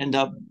end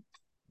up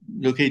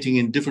locating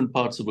in different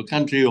parts of a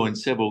country or in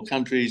several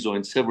countries or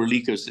in several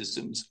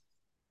ecosystems.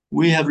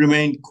 We have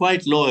remained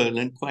quite loyal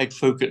and quite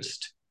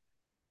focused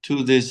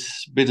to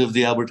this bit of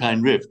the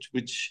Albertine Rift,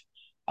 which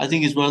I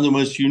think is one of the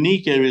most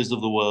unique areas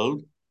of the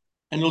world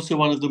and also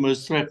one of the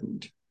most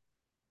threatened.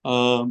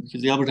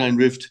 because the Albertine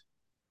Rift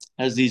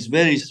has these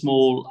very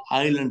small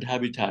island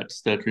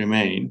habitats that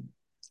remain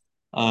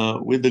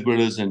with the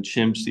gorillas and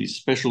chimps, these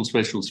special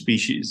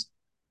species,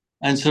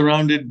 and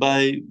surrounded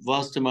by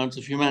vast amounts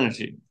of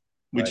humanity,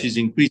 which is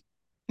increasing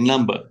in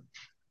number.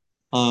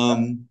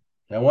 I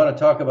want to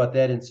talk about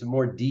that in some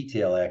more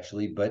detail,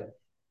 actually, but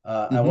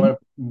I want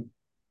to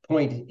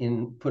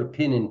put a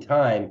pin in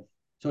time.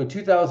 So in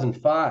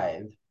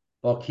 2005,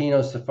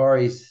 Volcanoes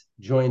Safaris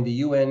joined the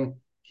UN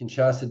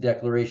Kinshasa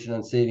Declaration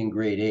on Saving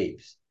Great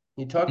Apes.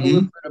 Can you talk a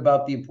little bit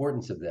about the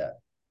importance of that?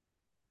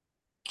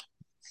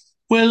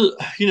 Well,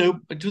 in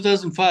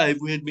 2005,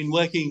 we had been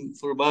working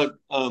for about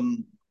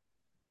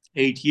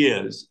 8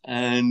 years,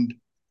 and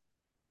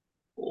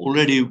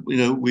already,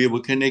 we were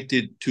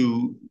connected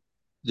to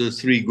the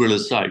three gorilla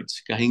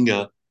sites,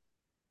 Kahinga,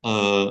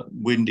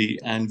 Windi,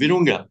 and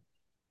Virunga.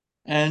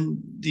 And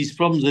these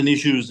problems and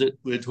issues that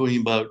we're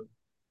talking about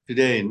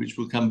today, and which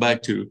we'll come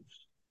back to,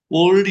 were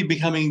already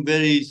becoming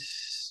very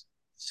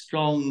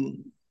strong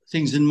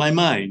things in my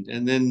mind.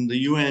 And then the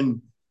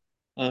UN,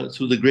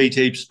 through the Great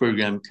Apes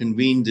program,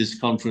 convened this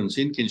conference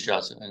in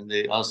Kinshasa, and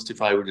they asked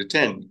if I would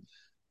attend,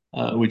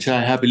 which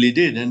I happily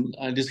did. And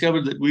I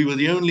discovered that we were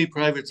the only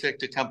private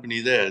sector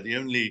company there, the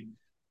only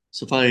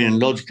safari and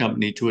lodge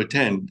company to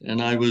attend.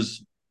 And I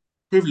was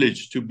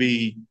privileged to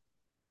be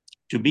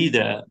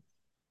there.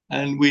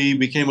 And we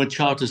became a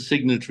charter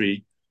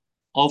signatory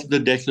of the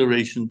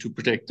Declaration to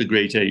Protect the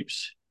Great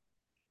Apes.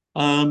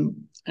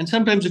 And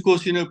sometimes, of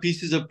course,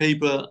 pieces of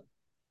paper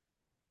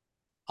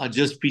are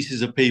just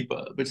pieces of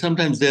paper, but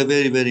sometimes they're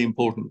very, very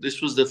important.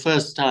 This was the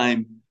first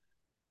time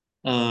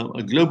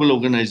a global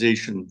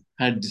organization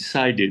had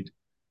decided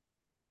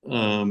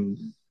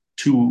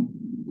to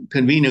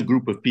convene a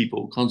group of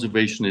people,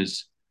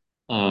 conservationists,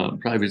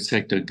 private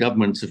sector,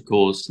 governments, of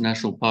course,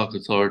 national park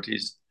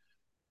authorities,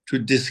 to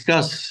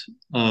discuss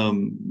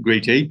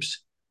great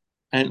apes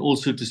and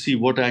also to see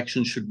what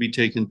action should be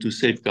taken to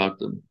safeguard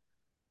them.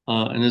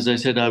 And as I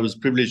said, I was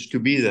privileged to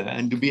be there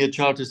and to be a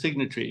charter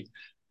signatory.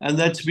 And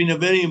that's been a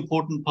very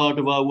important part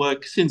of our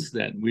work since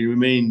then. We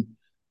remain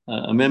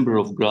a member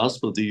of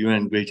GRASP, of the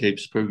UN Great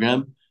Apes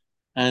Program,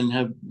 and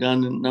have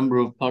done a number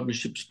of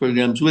partnerships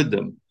programs with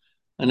them.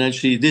 And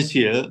actually this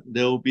year,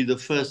 there will be the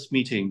first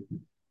meeting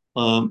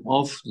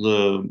of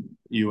the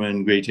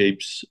UN Great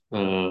Apes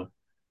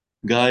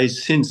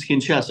guys since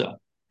Kinshasa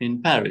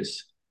in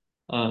Paris.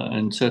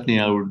 And certainly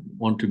I would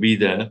want to be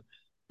there,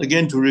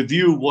 again, to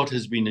review what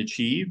has been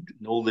achieved,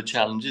 and all the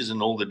challenges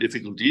and all the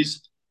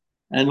difficulties,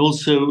 and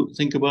also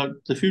think about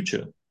the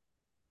future.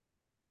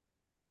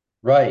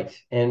 Right.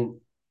 And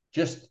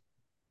just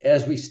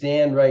as we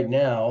stand right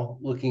now,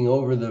 looking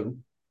over the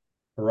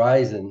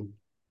horizon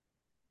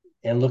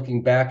and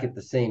looking back at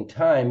the same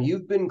time,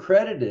 you've been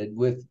credited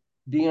with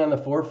being on the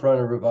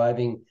forefront of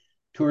reviving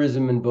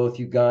tourism in both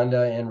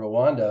Uganda and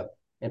Rwanda,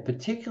 and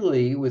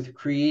particularly with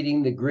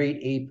creating the Great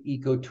Ape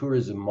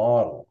Ecotourism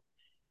model.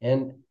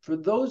 And for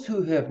those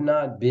who have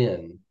not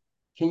been,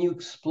 can you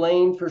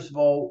explain, first of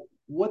all,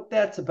 what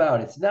that's about?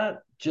 It's not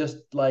just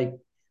like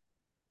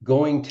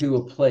going to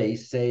a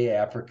place, say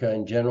Africa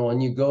in general,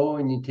 and you go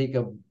and you take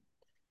a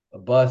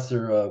bus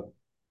or a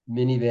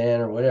minivan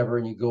or whatever,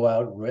 and you go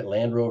out,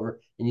 Land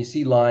Rover, and you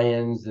see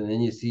lions, and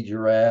then you see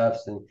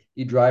giraffes, and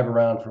you drive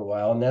around for a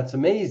while, and that's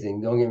amazing,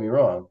 don't get me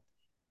wrong.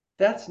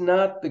 That's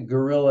not the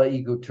gorilla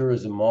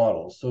ecotourism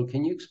model. So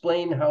can you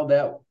explain how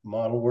that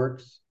model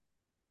works?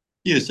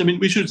 Yes, I mean,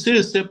 we should take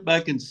a step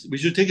back and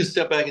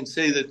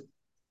say that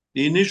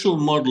the initial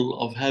model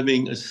of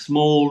having a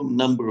small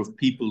number of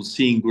people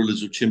seeing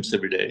gorillas or chimps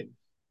every day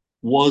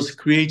was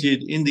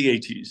created in the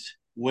 80s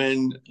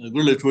when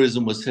gorilla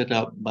tourism was set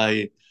up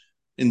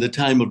in the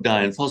time of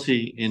Dian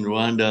Fossey in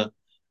Rwanda,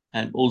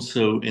 and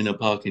also in a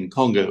park in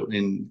Congo,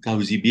 in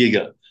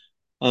Kahuzi-Biega.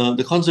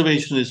 The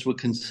conservationists were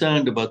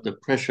concerned about the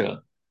pressure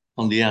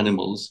on the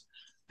animals,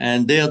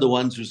 and they are the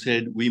ones who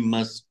said we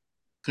must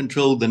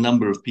control the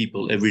number of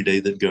people every day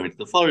that go into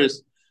the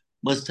forest,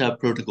 must have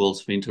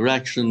protocols for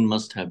interaction,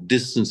 must have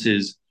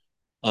distances,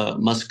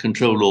 must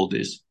control all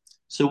this.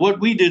 So what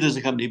we did as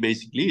a company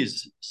basically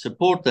is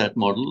support that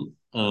model,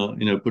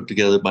 put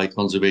together by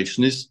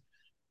conservationists,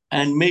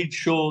 and made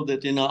sure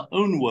that in our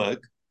own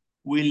work,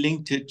 we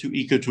linked it to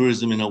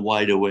ecotourism in a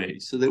wider way,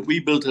 so that we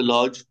built a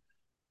lodge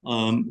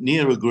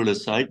near a gorilla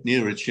site,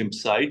 near a chimp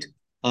site,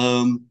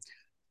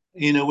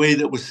 in a way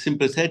that was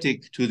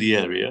sympathetic to the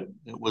area.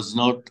 It was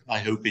not, I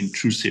hope,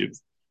 intrusive.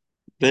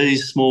 Very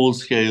small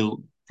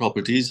scale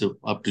properties of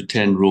up to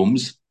 10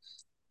 rooms.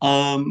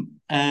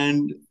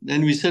 And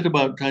then we set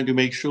about trying to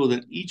make sure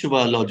that each of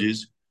our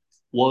lodges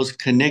was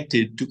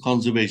connected to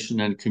conservation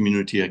and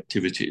community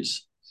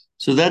activities.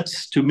 So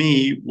that's, to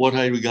me, what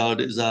I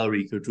regard as our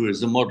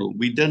ecotourism model.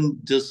 We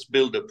didn't just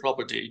build a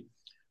property.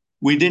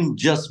 We didn't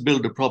just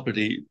build a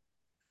property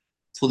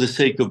for the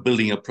sake of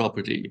building a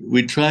property.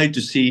 We tried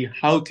to see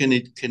how can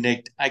it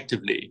connect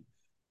actively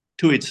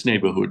to its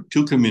neighborhood,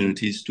 to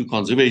communities, to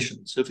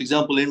conservation. So, for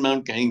example, in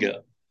Mount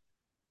Kahinga,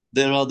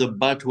 there are the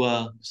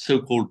Batwa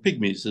so-called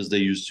pygmies, as they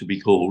used to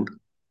be called,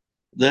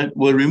 that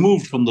were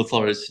removed from the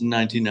forest in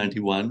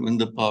 1991 when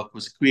the park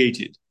was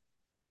created.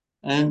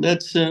 And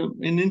that's an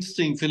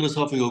interesting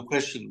philosophical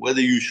question,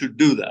 whether you should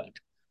do that,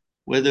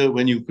 whether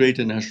when you create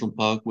a national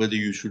park, whether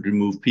you should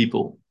remove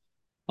people.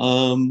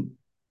 Um,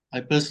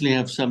 I personally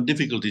have some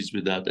difficulties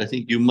with that. I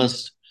think you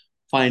must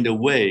find a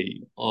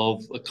way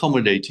of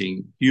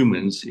accommodating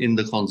humans in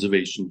the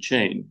conservation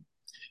chain.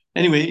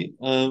 Anyway,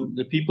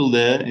 the people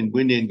there in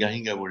Gwindi and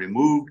Gahinga were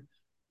removed.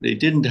 They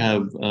didn't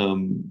have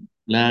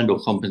land or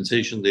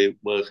compensation. They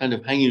were kind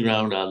of hanging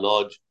around our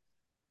lodge.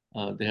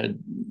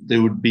 They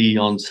would be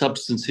on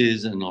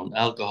substances and on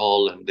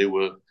alcohol, and they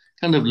were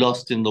kind of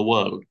lost in the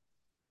world.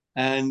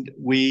 And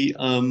we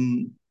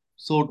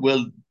thought,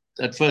 well,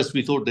 at first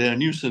we thought they're a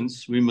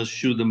nuisance. We must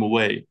shoo them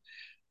away.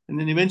 And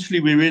then eventually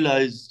we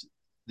realized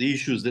the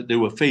issues that they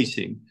were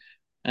facing.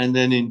 And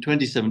then in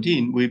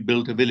 2017, we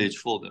built a village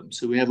for them.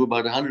 So we have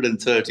about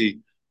 130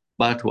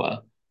 Batwa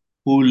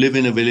who live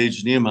in a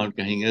village near Mount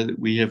Kahinga that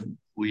we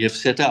have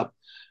set up.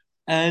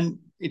 And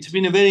it's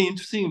been a very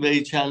interesting,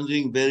 very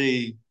challenging,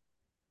 very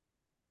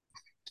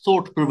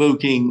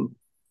thought-provoking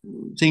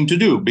thing to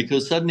do,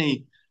 because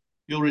suddenly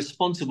you're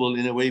responsible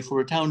in a way for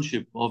a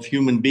township of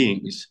human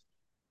beings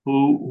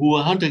who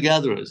were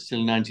hunter-gatherers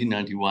till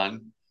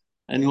 1991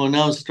 and who are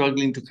now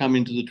struggling to come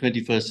into the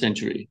 21st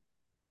century.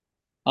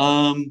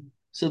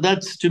 So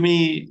that's, to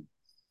me,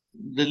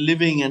 the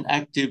living and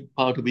active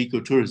part of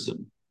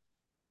ecotourism.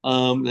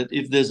 That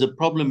if there's a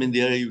problem in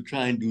the area, you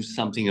try and do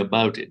something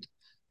about it.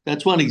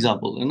 That's one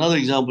example. Another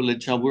example at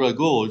Chambura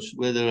Gorge,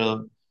 where there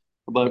are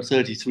about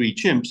 33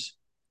 chimps,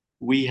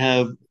 we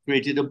have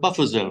created a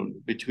buffer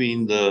zone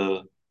between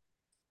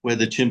where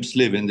the chimps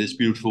live in this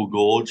beautiful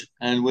gorge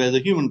and where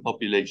the human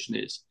population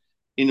is,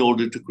 in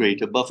order to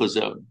create a buffer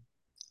zone.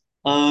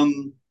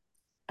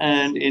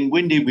 And in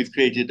Gwindi, we've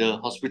created a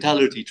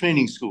hospitality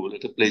training school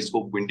at a place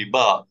called Gwindi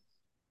Bar.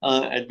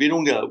 At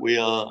Virunga,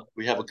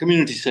 we have a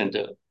community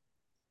center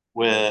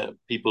where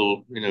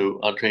people,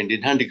 are trained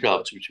in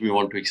handicrafts, which we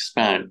want to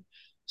expand.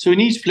 So in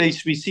each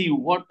place, we see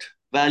what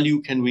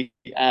value can we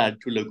add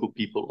to local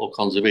people or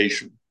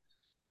conservation.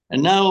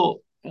 And now,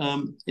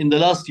 in the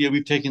last year,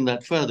 we've taken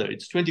that further.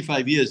 It's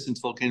 25 years since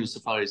Volcanoes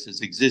Safaris has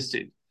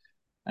existed.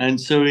 And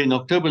so in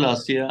October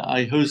last year,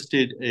 I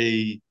hosted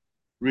a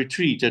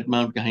retreat at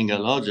Mount Kahinga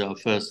Lodge, our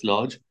first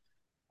lodge,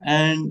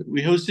 and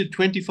we hosted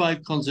 25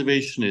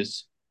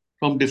 conservationists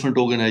from different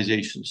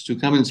organizations to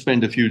come and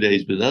spend a few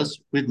days with us,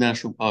 with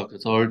national park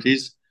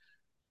authorities,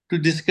 to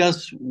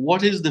discuss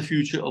what is the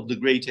future of the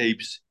great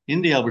apes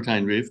in the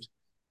Albertine Rift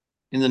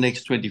in the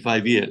next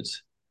 25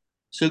 years.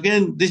 So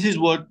again, this is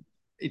what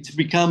it's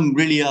become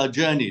really our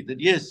journey, that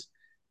yes,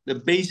 the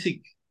basic,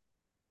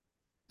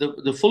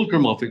 the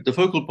fulcrum of it, the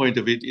focal point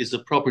of it is the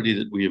property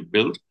that we have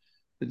built,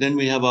 but then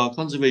we have our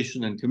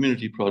conservation and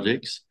community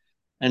projects,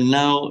 and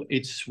now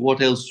it's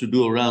what else to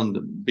do around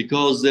them,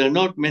 because there are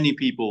not many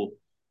people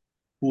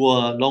who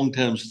are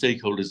long-term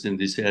stakeholders in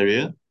this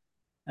area,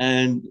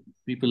 and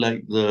people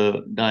like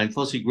the Dian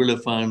Fossey Gorilla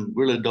Fund,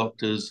 Gorilla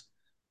Doctors,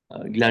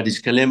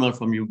 Gladys Kalema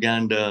from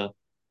Uganda,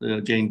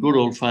 the Jane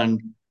Goodall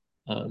Fund,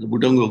 the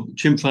Budongo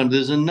Chimp Fund.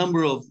 There's a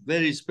number of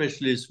very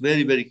specialist,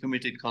 very, very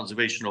committed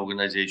conservation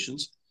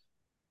organizations,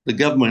 the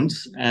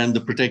governments and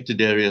the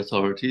protected area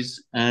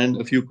authorities, and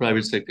a few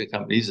private sector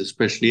companies,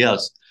 especially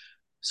us.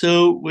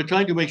 So we're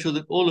trying to make sure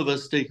that all of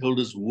us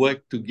stakeholders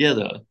work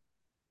together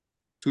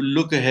to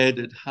look ahead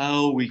at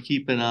how we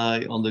keep an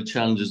eye on the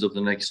challenges of the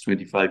next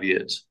 25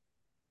 years.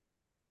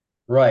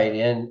 Right.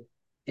 And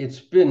it's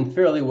been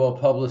fairly well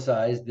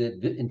publicized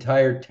that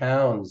entire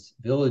towns,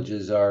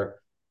 villages are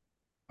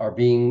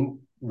being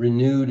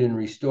renewed and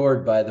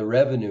restored by the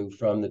revenue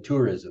from the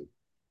tourism,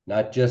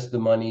 not just the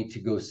money to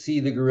go see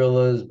the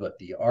gorillas, but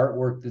the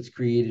artwork that's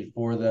created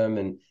for them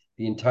and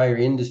the entire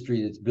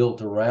industry that's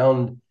built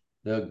around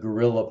the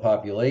gorilla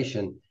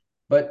population.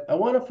 But I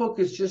want to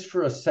focus just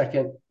for a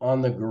second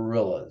on the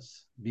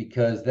gorillas,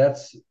 because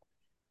that's,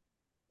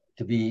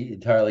 to be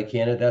entirely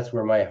candid, that's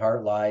where my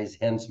heart lies,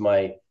 hence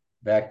my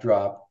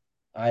backdrop.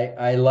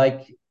 I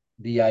like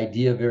the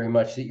idea very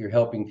much that you're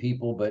helping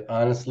people, but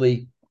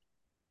honestly,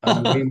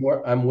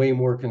 I'm way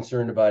more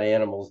concerned about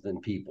animals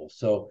than people.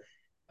 So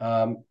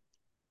a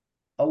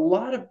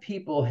lot of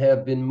people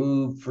have been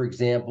moved, for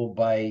example,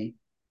 by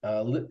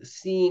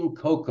seeing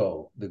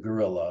Coco, the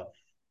gorilla,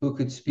 who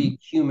could speak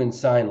human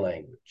sign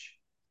language.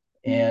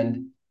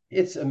 And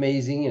it's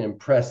amazing and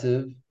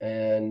impressive.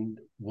 And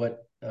what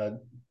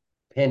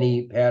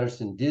Penny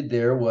Patterson did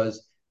there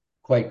was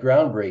quite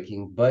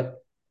groundbreaking. But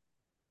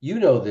you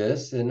know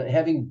this, and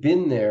having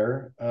been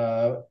there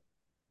a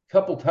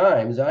couple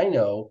times, I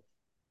know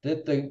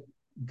that the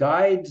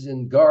guides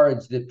and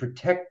guards that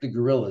protect the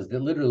gorillas,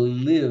 that literally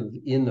live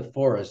in the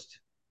forest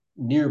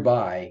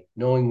nearby,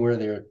 knowing where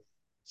they're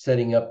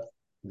setting up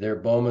their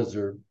bomas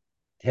or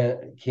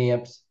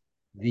camps,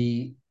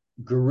 the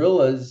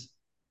gorillas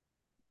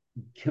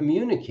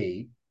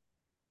communicate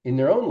in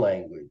their own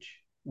language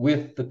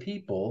with the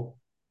people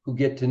who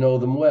get to know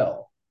them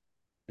well.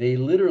 They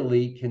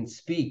literally can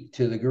speak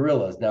to the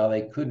gorillas. Now,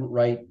 they couldn't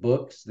write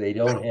books. They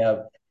don't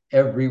have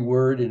every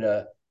word in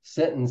a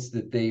sentence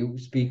that they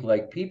speak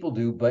like people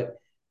do, but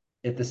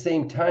at the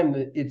same time,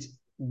 it's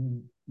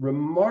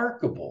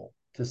remarkable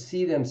to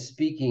see them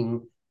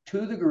speaking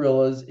to the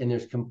gorillas, and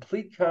there's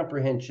complete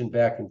comprehension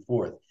back and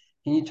forth.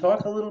 Can you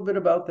talk a little bit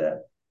about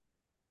that?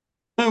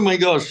 Oh my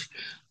gosh,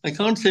 I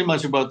can't say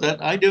much about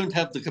that. I don't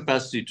have the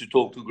capacity to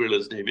talk to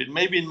gorillas, David.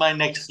 Maybe in my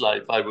next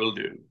life I will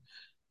do.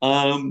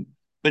 Um,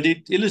 but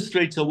it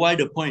illustrates a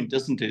wider point,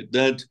 doesn't it?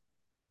 That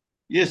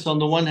yes, on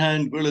the one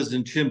hand, gorillas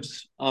and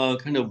chimps are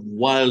kind of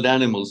wild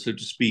animals, so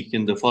to speak,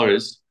 in the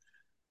forest.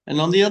 And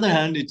on the other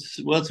hand,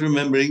 it's worth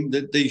remembering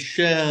that they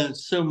share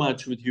so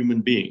much with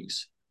human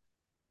beings.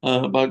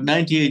 About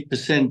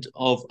 98%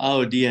 of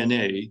our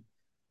DNA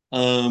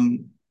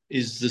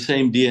is the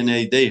same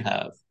DNA they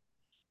have.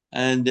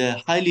 And they're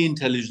highly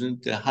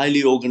intelligent, they're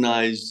highly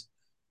organized,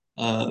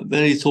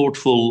 very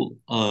thoughtful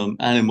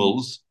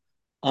animals.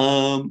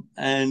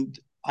 And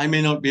I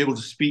may not be able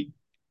to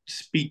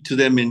speak to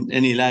them in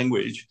any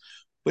language,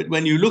 but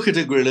when you look at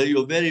a gorilla,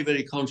 you're very,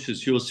 very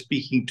conscious. You're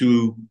speaking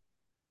to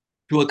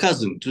a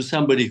cousin, to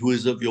somebody who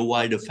is of your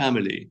wider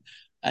family.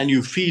 And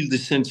you feel the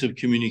sense of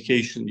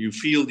communication, you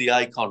feel the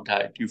eye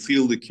contact, you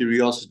feel the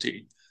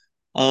curiosity.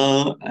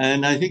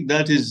 And I think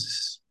that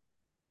is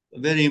a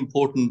very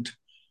important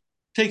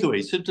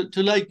takeaway. So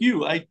to like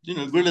you,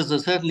 gorillas are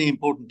certainly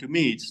important to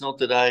me. It's not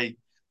that I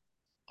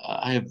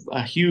have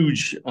a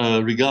huge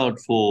regard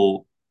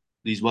for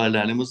these wild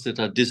animals that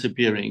are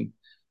disappearing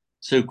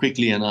so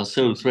quickly and are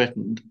so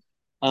threatened.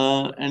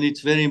 And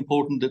it's very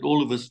important that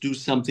all of us do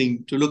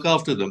something to look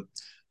after them,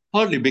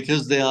 partly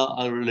because they are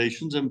our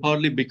relations and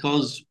partly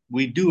because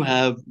we do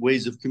have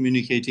ways of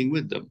communicating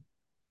with them.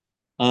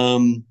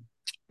 Um,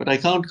 but I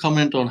can't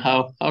comment on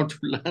how to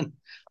learn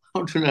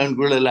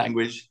gorilla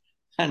language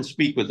and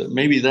speak with them.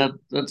 Maybe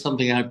that's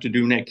something I have to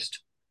do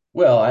next.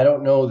 Well, I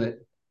don't know that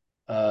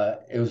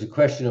it was a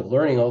question of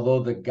learning,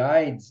 although the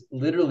guides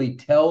literally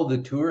tell the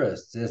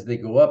tourists as they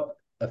go up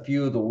a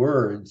few of the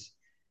words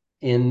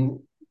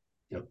in,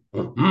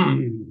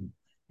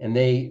 and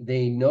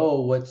they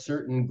know what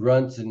certain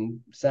grunts and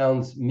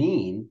sounds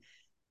mean.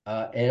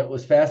 And it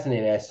was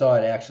fascinating. I saw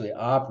it actually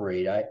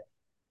operate.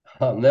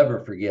 I'll never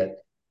forget.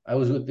 I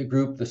was with the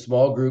group, the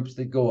small groups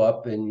that go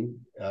up, and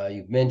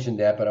you've mentioned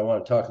that, but I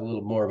want to talk a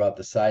little more about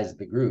the size of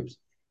the groups.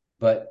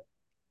 But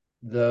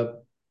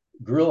the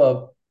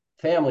gorilla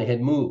family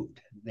had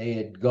moved. They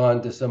had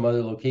gone to some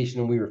other location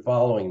and we were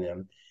following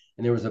them.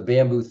 And there was a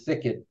bamboo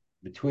thicket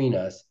between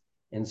us.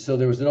 And so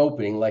there was an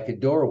opening like a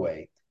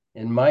doorway.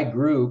 And my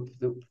group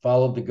that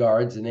followed the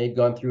guards and they'd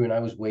gone through and I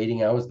was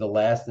waiting. I was the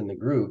last in the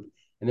group.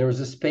 And there was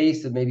a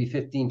space of maybe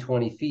 15,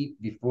 20 feet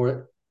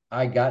before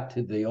I got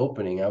to the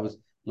opening. I was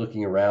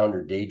looking around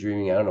or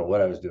daydreaming. I don't know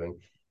what I was doing.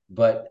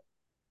 But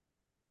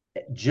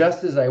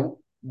just as I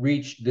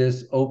reached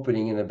this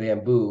opening in the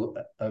bamboo,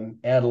 an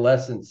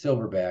adolescent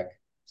silverback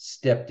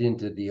stepped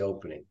into the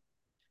opening.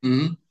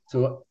 Mm-hmm.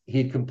 So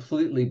he had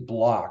completely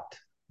blocked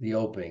the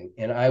opening,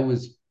 and I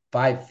was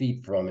 5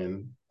 feet from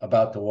him,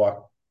 about to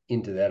walk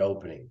into that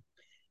opening.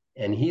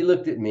 And he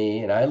looked at me,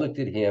 and I looked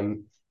at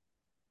him.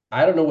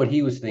 I don't know what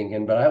he was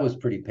thinking, but I was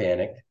pretty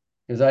panicked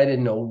because I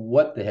didn't know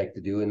what the heck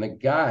to do. And the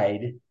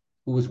guide,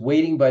 who was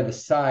waiting by the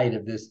side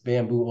of this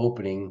bamboo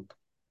opening,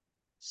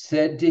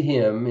 said to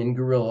him in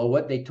gorilla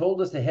what they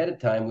told us ahead of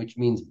time, which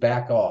means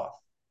back off.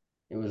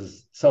 It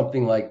was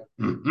something like,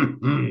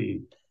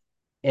 and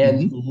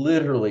Mm-hmm.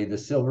 literally the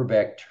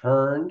silverback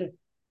turned,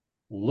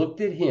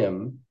 looked at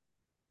him,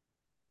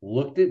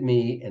 looked at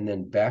me, and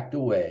then backed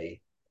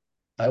away.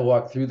 I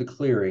walked through the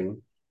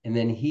clearing, and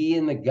then he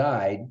and the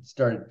guide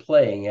started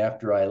playing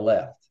after I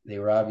left. They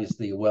were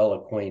obviously well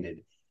acquainted.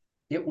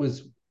 It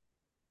was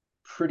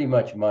pretty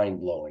much mind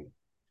blowing.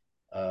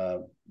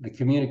 The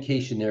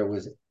communication there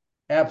was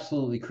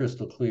absolutely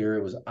crystal clear.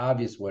 It was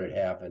obvious what had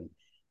happened.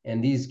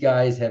 And these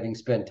guys, having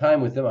spent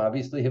time with them,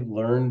 obviously have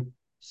learned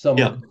some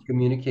Yeah, of the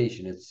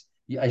communication.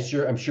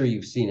 I'm sure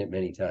you've seen it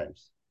many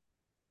times.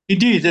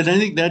 indeed. And I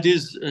think that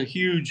is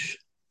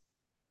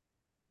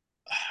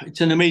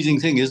it's an amazing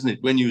thing, isn't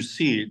it, when you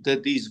see it,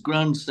 that these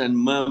grunts and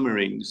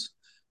murmurings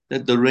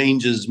that the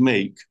rangers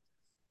make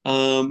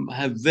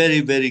have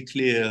very, very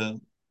clear,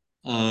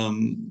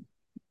 um,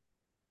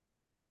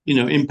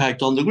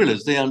 impact on the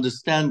gorillas. They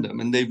understand them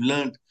and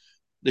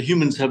the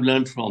humans have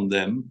learned from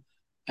them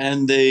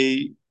and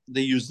they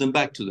use them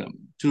back to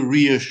them to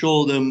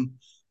reassure them,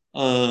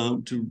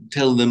 to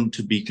tell them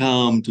to be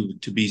calm,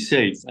 to be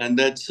safe. And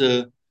it's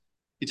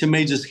a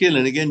major skill.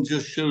 And again,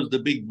 just shows the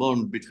big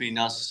bond between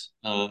us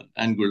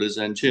and gorillas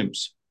and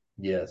chimps.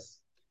 Yes.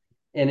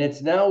 And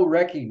it's now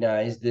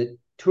recognized that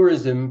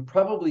tourism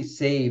probably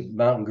saved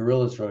mountain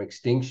gorillas from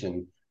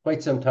extinction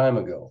quite some time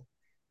ago.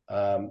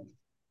 Um,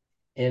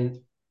 and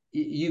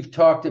you've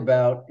talked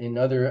about in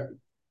other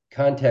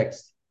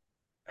contexts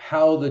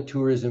how the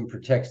tourism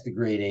protects the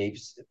great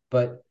apes,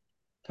 but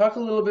talk a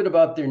little bit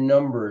about their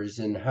numbers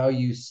and how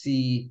you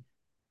see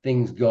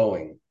things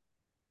going.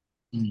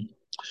 Mm.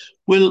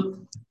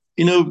 Well,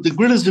 the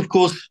gorillas, of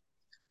course,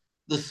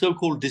 the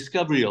so-called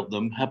discovery of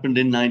them happened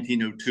in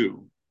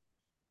 1902.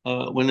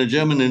 when a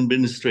German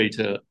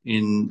administrator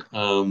in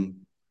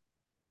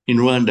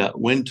Rwanda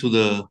went to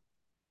the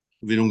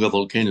Virunga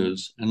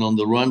volcanoes, and on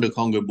the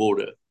Rwanda-Congo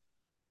border,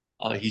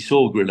 he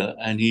saw a gorilla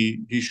and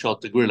he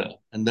shot the gorilla,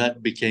 and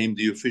that became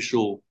the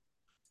official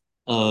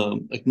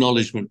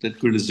acknowledgement that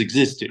gorillas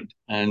existed.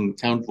 And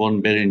Count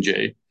von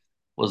Berenger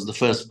was the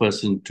first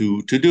person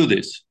to do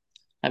this.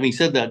 Having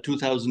said that,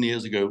 2,000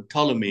 years ago,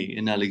 Ptolemy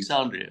in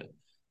Alexandria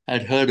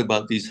had heard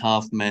about these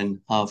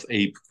half-men,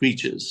 half-ape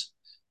creatures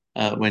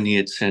when he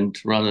had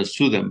sent runners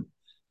to them.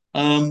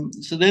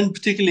 So then,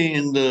 particularly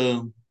in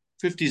the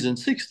 50s and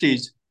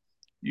 60s,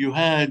 you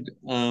had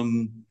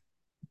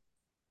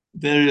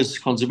various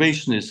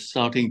conservationists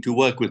starting to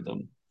work with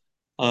them.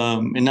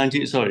 Let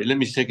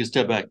me take a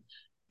step back.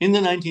 In the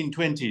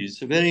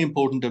 1920s, a very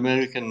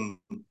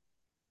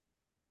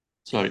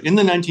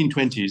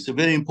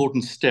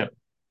important step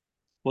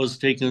was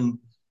taken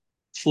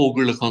for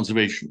gorilla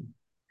conservation.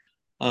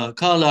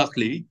 Carl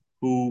Arkley,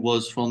 who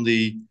was from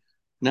the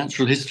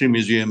Natural History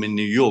Museum in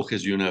New York,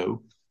 as you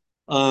know,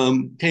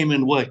 came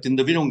and worked in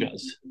the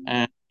Virungas.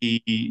 And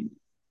he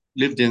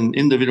lived in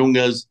the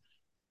Virungas,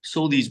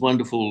 saw these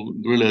wonderful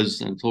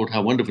gorillas and thought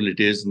how wonderful it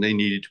is, and they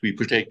needed to be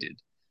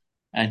protected.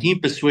 And he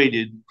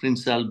persuaded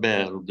Prince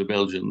Albert of the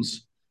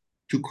Belgians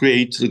to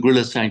create the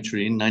Gorilla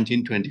Sanctuary in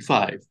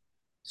 1925.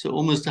 So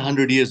almost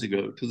 100 years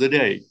ago to the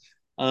day.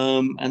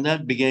 And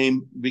that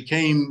became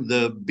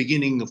the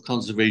beginning of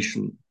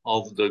conservation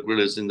of the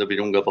gorillas in the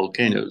Virunga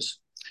volcanoes.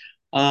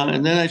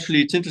 And then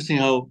actually, it's interesting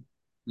how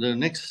the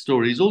next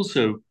story is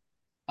also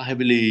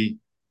heavily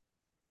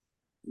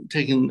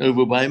taken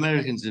over by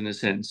Americans in a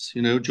sense.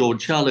 You know,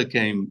 George Schaller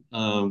came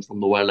from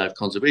the Wildlife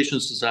Conservation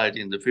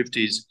Society in the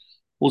 50s,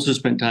 also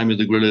spent time with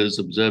the gorillas,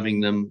 observing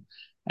them.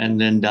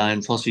 And then Dian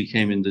Fossey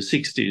came in the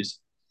 60s.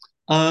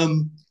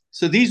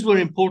 So these were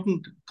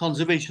important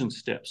conservation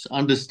steps,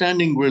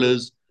 understanding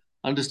gorillas,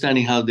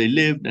 understanding how they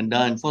lived. And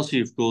Dian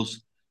Fossey, of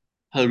course,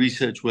 her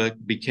research work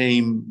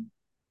became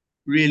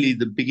really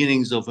the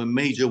beginnings of a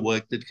major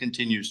work that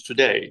continues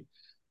today.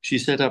 She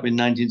set up in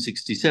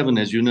 1967,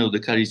 as you know, the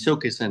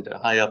Karisoke Center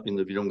high up in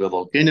the Virunga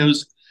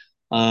volcanoes.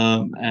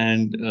 For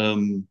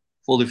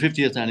the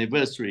 50th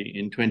anniversary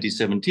in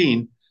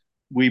 2017,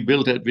 we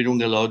built at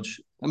Virunga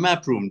Lodge a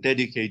map room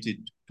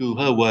dedicated to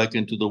her work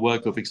and to the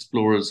work of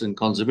explorers and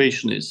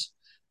conservationists.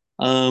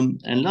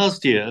 And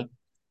last year,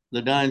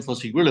 the Dian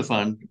Fossey Gorilla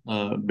Fund,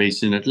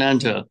 based in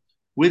Atlanta,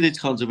 with its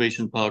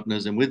conservation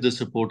partners and with the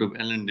support of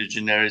Ellen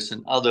DeGeneres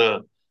and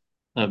other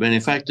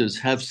benefactors,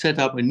 have set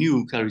up a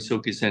new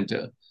Karisoke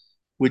Center,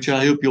 which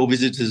I hope your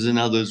visitors and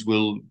others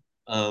will,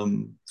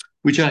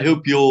 which I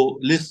hope your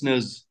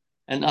listeners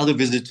and other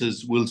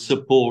visitors will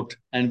support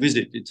and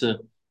visit. It's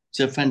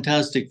a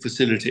fantastic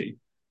facility.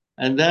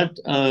 And that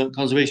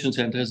conservation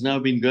center has now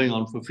been going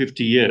on for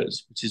 50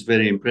 years, which is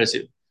very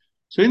impressive.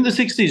 So in the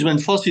 60s, when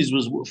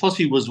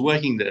Fossey was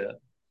working there,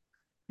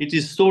 it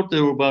is thought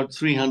there were about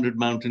 300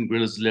 mountain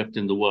gorillas left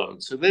in the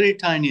world. So a very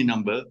tiny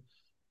number.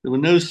 There were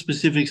no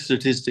specific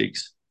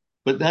statistics,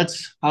 but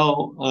that's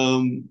how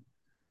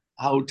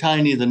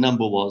tiny the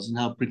number was and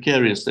how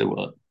precarious they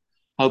were,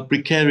 how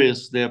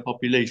precarious their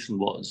population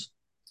was.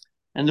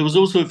 And there was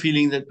also a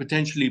feeling that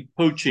potentially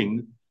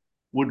poaching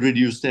would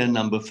reduce their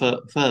number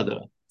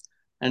further.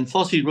 And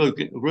Fossey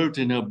wrote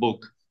in her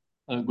book,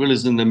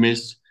 Gorillas in the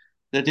Mist,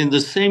 that in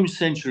the same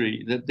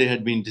century that they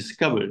had been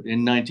discovered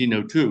in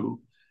 1902,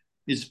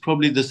 is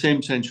probably the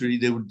same century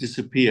they would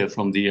disappear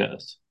from the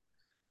earth.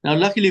 Now,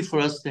 luckily for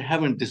us, they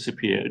haven't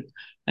disappeared.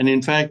 And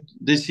in fact,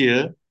 this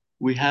year,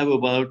 we have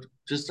about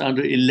just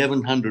under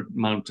 1,100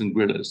 mountain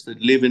gorillas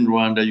that live in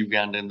Rwanda,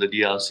 Uganda, and the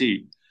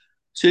DRC.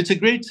 So it's a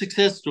great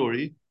success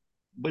story,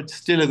 but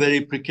still a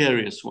very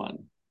precarious one.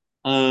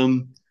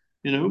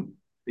 You know,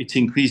 it's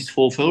increased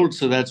fourfold,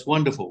 so that's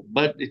wonderful.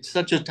 But it's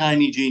such a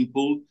tiny gene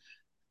pool,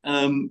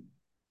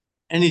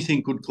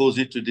 anything could cause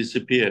it to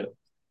disappear.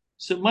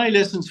 So my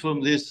lessons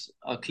from this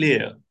are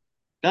clear.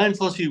 Dian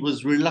Fossey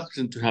was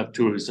reluctant to have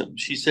tourism.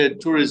 She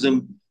said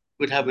tourism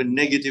would have a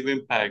negative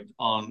impact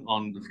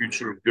on the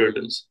future of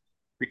gorillas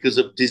because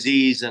of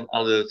disease and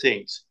other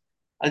things.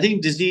 I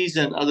think disease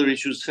and other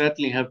issues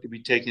certainly have to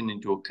be taken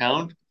into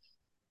account.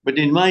 But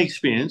in my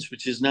experience,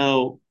 which is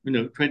now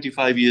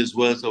 25 years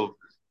worth of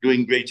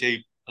doing great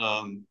ape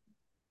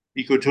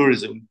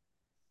ecotourism,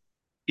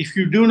 if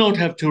you do not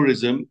have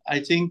tourism, I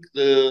think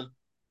the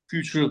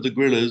future of the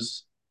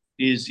gorillas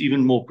is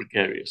even more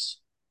precarious.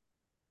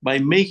 By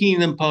making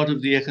them part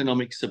of the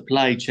economic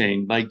supply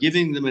chain, by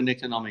giving them an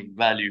economic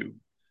value,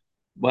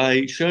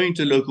 by showing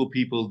to local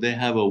people they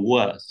have a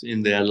worth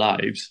in their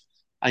lives,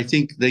 I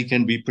think they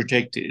can be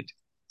protected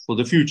for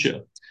the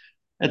future.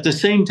 At the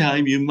same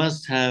time, you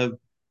must have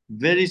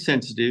very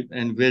sensitive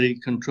and very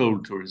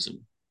controlled tourism.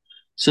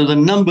 So the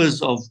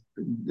numbers of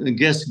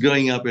guests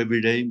going up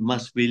every day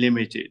must be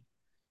limited.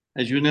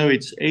 As you know,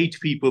 it's 8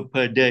 people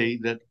per day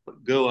that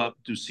go up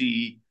to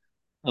see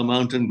a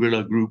mountain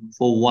gorilla group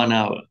for 1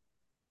 hour.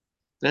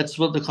 That's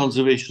what the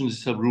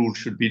conservationists have ruled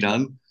should be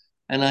done.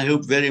 And I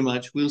hope very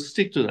much we'll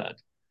stick to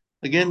that.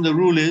 Again, the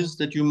rule is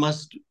that you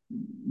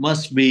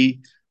must be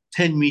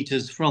 10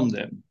 meters from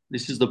them.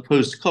 This is the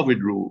post-COVID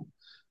rule,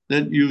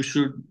 that you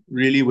should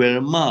really wear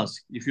a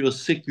mask. If you're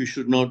sick, you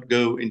should not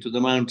go into the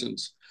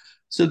mountains.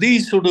 So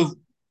these sort of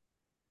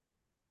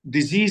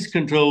disease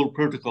control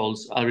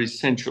protocols are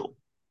essential.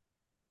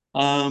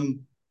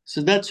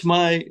 So that's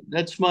my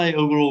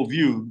overall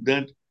view,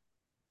 that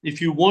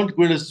if you want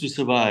gorillas to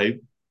survive,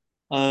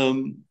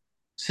 um,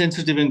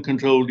 sensitive and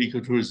controlled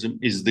ecotourism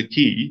is the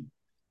key.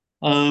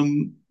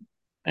 Um,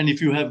 and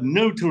if you have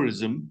no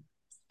tourism,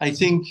 I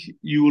think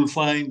you will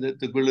find that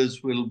the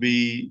gorillas will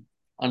be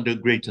under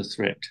greater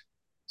threat.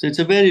 So it's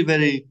a very,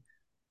 very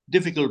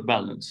difficult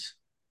balance.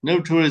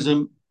 No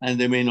tourism, and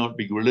there may not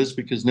be gorillas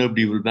because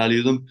nobody will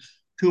value them.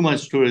 Too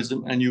much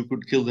tourism, and you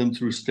could kill them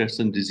through stress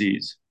and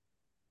disease.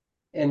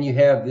 And you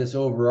have this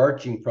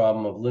overarching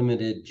problem of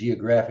limited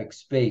geographic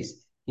space.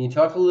 Can you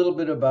talk a little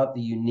bit about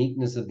the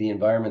uniqueness of the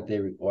environment they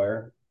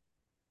require?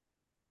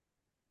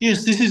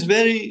 Yes, this is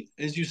very,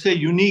 as you say,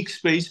 unique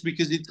space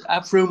because it's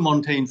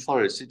Afro-montane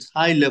forest. It's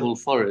high-level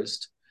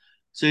forest.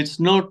 So it's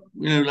not,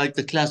 like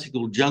the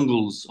classical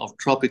jungles of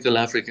tropical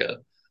Africa.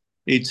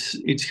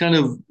 It's kind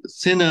of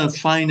thinner,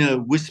 finer,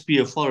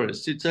 wispier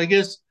forests. It's, I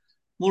guess,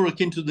 more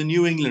akin to the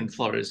New England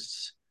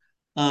forests,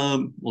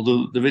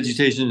 although the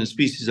vegetation and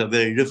species are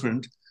very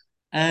different.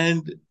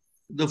 And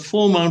the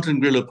 4 mountain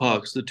gorilla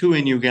parks, the 2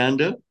 in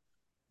Uganda,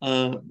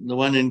 the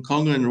one in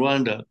Congo and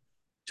Rwanda,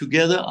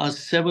 together are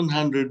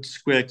 700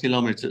 square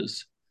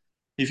kilometers.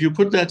 If you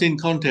put that in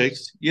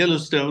context,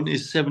 Yellowstone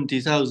is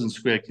 70,000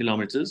 square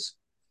kilometers,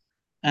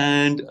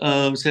 and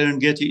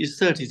Serengeti is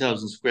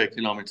 30,000 square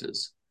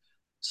kilometers.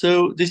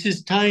 So this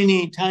is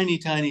tiny, tiny,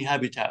 tiny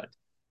habitat,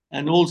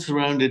 and all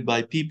surrounded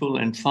by people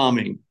and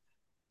farming.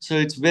 So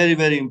it's very,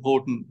 very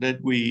important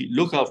that we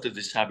look after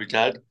this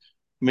habitat,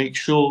 make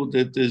sure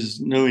that there's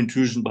no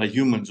intrusion by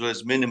humans or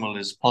as minimal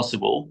as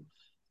possible,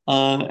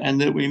 and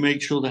that we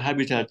make sure the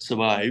habitat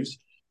survives,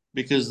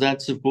 because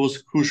that's, of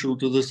course, crucial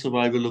to the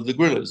survival of the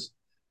gorillas.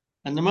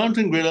 And the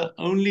mountain gorilla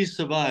only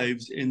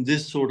survives in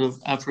this sort of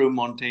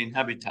Afro-montane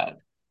habitat.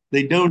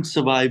 They don't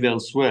survive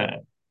elsewhere.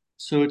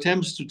 So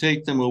attempts to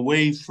take them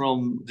away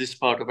from this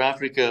part of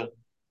Africa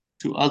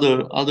to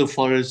other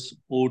forests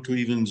or to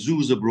even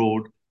zoos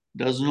abroad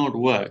does not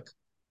work.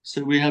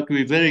 So we have to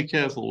be very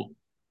careful.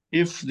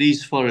 If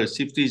these forests,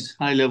 if these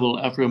high-level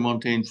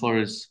Afro-montane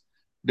forests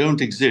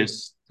don't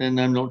exist, then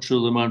I'm not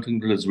sure the mountain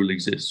gorillas will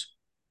exist.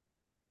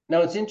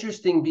 Now, it's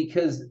interesting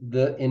because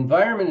the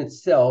environment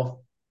itself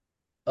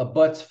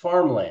abuts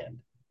farmland.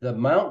 The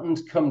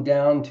mountains come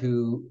down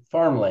to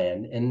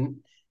farmland, and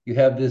you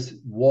have this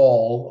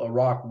wall, a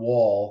rock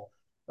wall,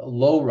 a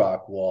low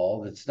rock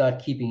wall that's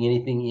not keeping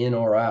anything in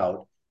or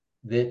out,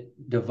 that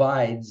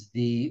divides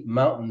the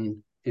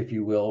mountain, if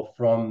you will,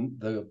 from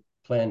the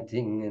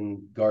planting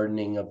and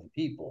gardening of the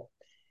people.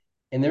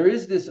 And there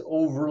is this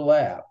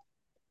overlap,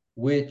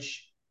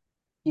 which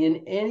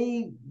in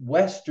any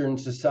Western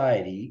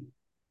society,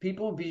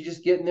 people would be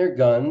just getting their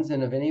guns,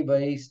 and if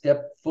anybody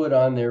stepped foot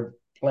on their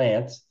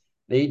plants,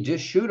 they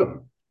just shoot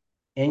them.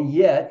 And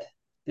yet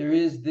there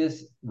is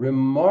this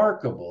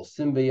remarkable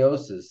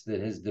symbiosis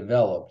that has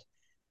developed.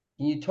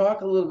 Can you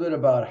talk a little bit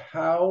about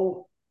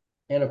how,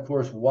 and of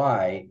course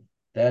why,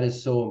 that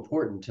is so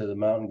important to the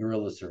mountain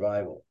gorilla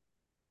survival?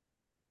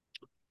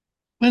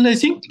 Well, I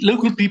think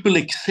local people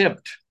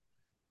accept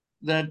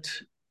that,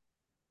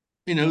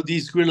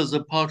 these gorillas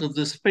are part of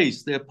the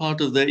space. They're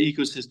part of their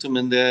ecosystem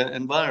and their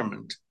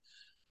environment.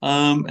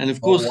 And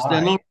of But course, they're why?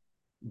 not.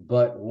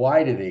 But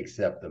why do they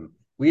accept them?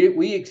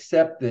 We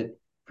accept that,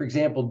 for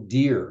example,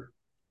 deer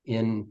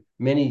in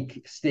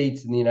many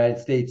states in the United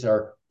States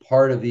are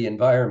part of the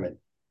environment,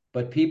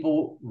 but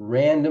people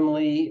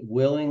randomly,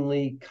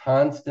 willingly,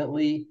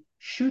 constantly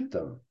shoot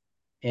them.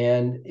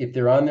 And if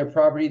they're on their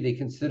property, they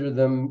consider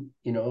them,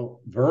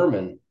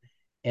 vermin.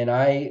 And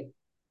I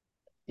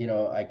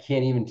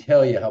can't even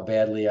tell you how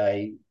badly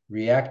I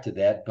react to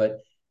that, but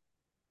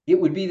it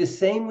would be the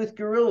same with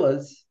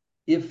gorillas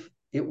if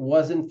it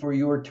wasn't for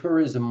your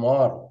tourism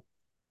model.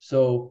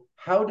 So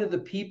how do the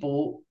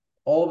people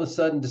all of a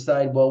sudden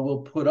decide, well,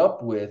 we'll put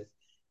up with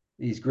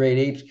these great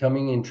apes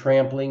coming and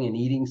trampling and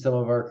eating some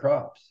of our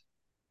crops?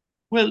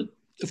 Well,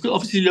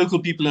 obviously, local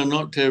people are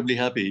not terribly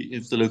happy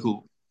if the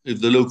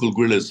local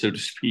gorillas, so to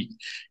speak,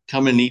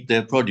 come and eat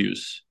their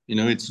produce.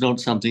 It's not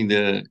something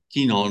they're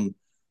keen on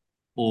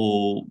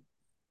or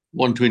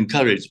want to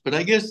encourage. But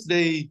I guess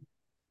they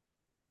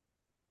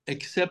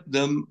accept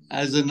them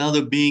as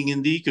another being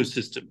in the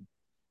ecosystem.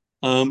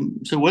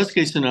 So worst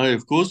case scenario,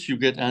 of course, you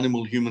get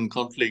animal-human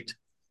conflict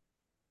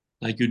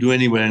like you do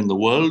anywhere in the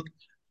world.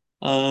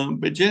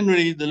 But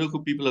generally, the local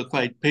people are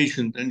quite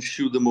patient and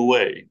shoo them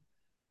away.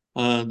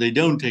 They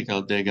don't take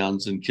out their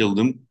guns and kill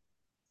them.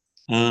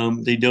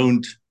 They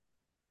don't,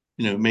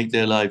 make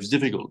their lives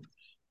difficult.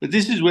 But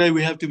this is where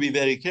we have to be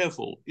very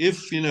careful.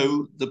 If,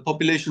 the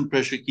population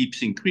pressure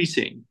keeps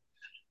increasing,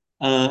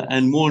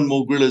 and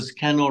more gorillas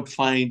cannot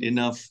find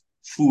enough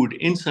food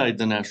inside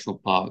the national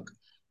park,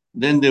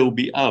 then they will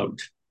be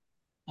out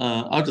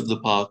of the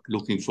park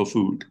looking for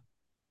food.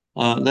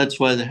 That's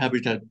why the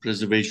habitat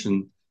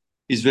preservation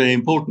is very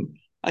important.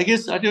 I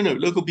guess, I don't know,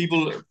 local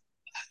people,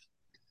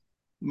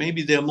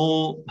 maybe they're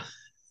more,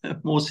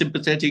 more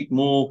sympathetic,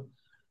 more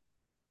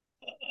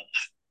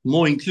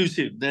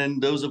inclusive than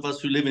those of us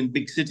who live in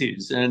big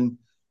cities and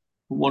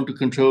who want to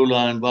control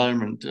our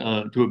environment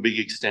to a big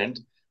extent.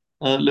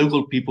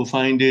 Local people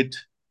find it,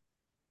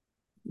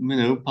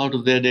 part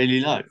of their daily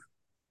life.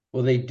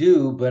 Well, they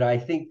do, but I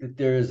think that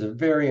there is a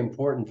very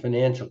important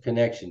financial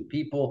connection.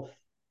 People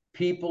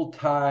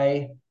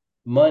tie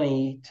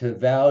money to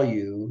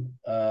value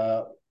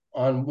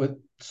on with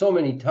so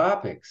many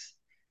topics,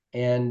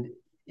 and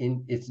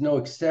it's no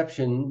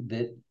exception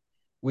that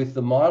with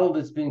the model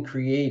that's been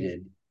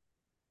created,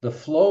 the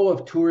flow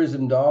of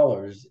tourism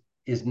dollars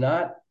is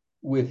not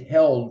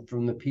withheld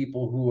from the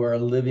people who are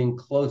living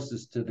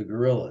closest to the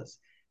gorillas.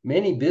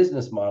 Many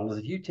business models,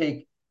 if you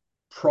take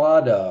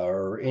Prada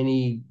or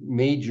any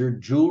major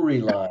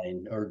jewelry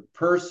line or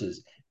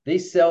purses, they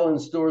sell in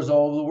stores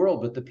all over the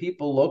world, but the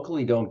people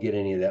locally don't get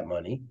any of that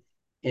money.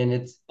 And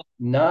it's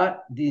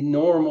not the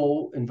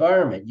normal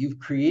environment. You've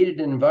created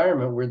an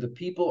environment where the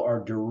people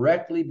are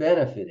directly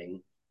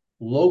benefiting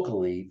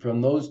locally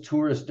from those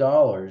tourist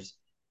dollars.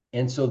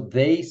 And so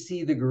they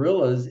see the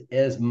gorillas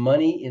as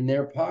money in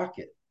their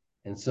pocket.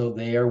 And so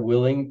they are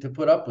willing to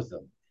put up with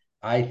them.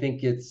 I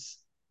think it's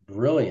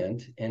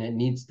brilliant, and it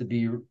needs to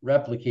be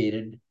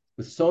replicated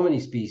with so many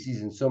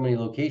species in so many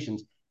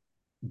locations,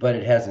 but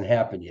it hasn't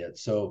happened yet.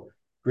 So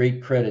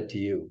great credit to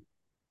you.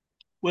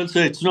 Well, so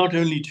it's not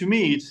only to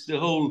me, it's the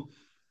whole,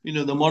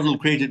 the model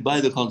created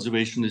by the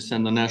conservationists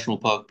and the national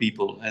park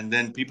people, and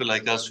then people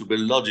like us who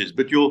build lodges.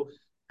 But you're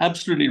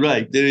absolutely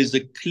right. There is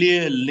a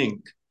clear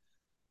link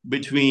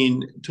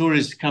between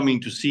tourists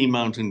coming to see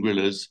mountain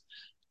gorillas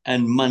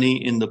and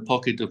money in the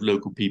pocket of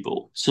local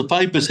people. So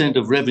 5%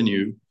 of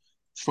revenue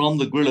from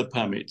the gorilla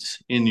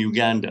permits in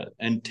Uganda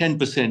and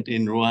 10%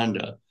 in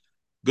Rwanda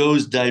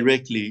goes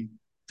directly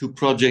to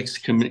projects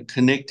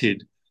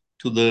connected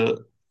to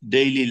the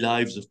daily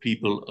lives of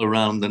people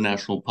around the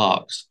national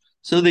parks.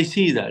 So they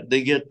see that,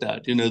 they get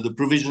that, the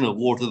provision of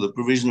water, the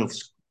provision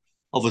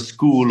of a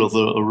school, of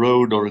a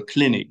road or a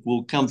clinic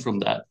will come from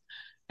that.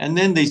 And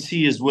then they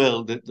see as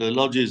well that the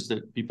lodges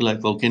that people like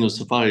Volcanoes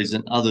Safaris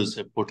and others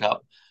have put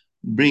up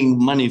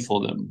bring money for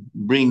them,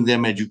 bring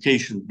them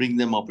education, bring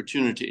them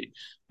opportunity.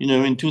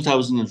 In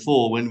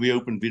 2004, when we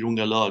opened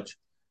Virunga Lodge,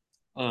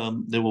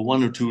 there were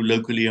one or two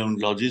locally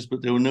owned lodges,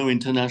 but there were no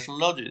international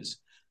lodges.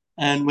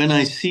 And when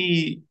I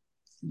see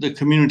the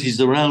communities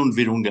around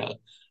Virunga,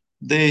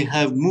 they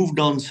have moved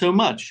on so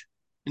much.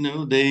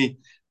 They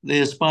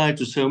aspire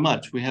to so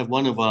much. We have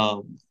one of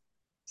our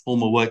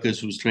former workers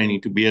who's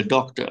training to be a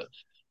doctor.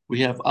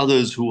 We have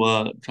others who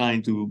are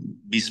trying to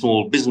be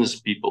small business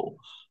people.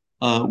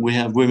 We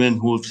have women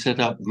who have set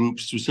up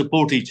groups to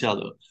support each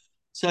other.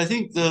 So I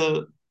think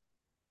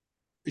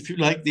if you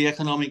like, the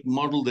economic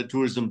model that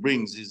tourism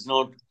brings is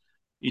not,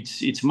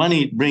 it's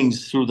money it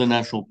brings through the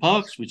national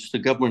parks, which the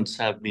governments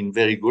have been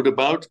very good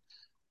about,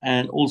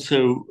 and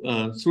also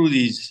through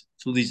these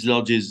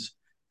lodges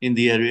in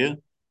the area.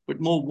 But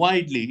more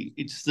widely,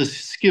 it's the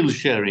skill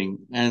sharing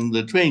and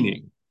the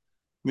training.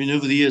 I mean,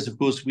 over the years, of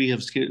course, we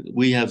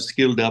have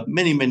skilled up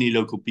many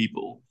local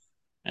people,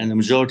 and the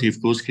majority,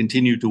 of course,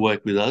 continue to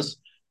work with us.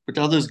 But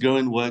others go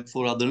and work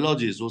for other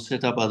lodges or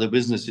set up other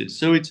businesses.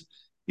 So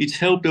it's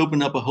helped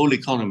open up a whole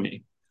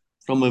economy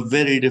from a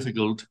very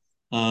difficult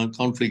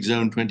conflict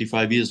zone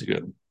 25 years ago.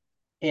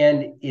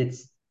 And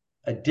it's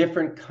a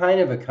different kind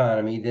of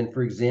economy than,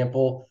 for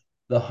example,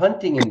 the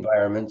hunting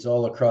environments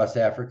all across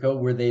Africa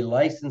where they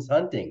license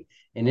hunting,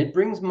 and it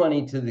brings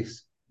money to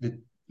the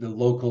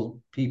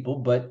local people.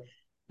 But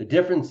the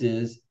difference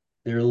is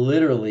they're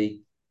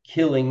literally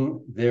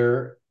killing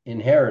their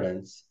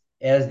inheritance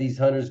as these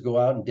hunters go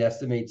out and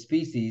decimate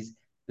species.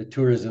 The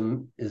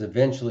tourism is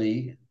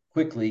eventually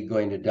quickly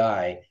going to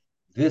die.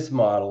 This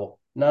model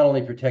not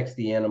only protects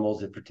the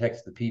animals, it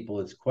protects the people.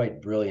 It's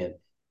quite brilliant.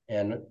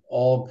 And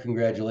all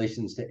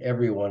congratulations to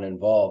everyone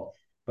involved.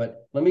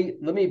 But let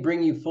me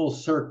bring you full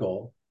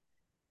circle.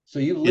 So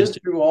you lived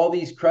through all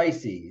these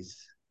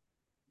crises,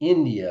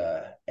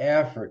 India,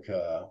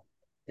 Africa,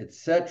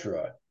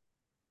 etc.,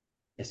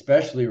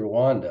 especially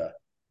Rwanda,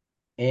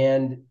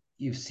 and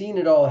you've seen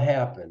it all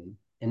happen.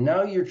 And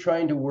now you're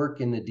trying to work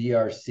in the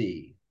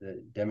DRC,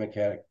 the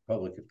Democratic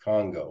Republic of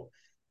Congo,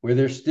 where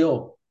there's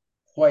still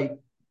quite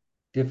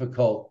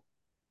difficult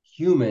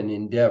human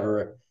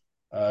endeavor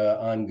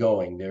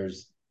ongoing.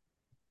 There's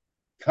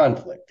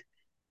conflict.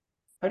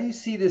 How do you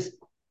see this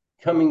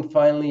coming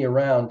finally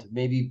around to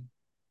maybe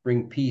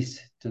bring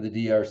peace to the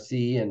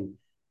DRC and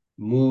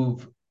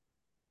move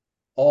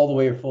all the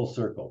way full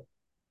circle?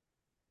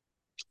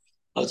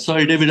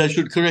 Sorry, David, I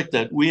should correct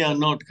that. We are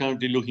not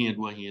currently looking at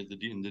working in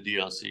the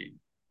DRC.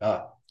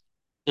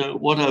 So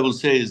what I will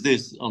say is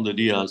this on the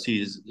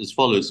DRC is as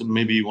follows.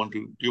 Maybe do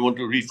you want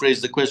to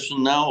rephrase the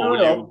question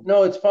now?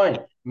 No, it's fine.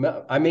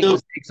 I make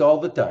mistakes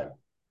all the time.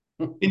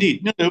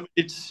 Indeed. No,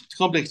 it's a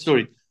complex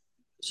story.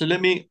 So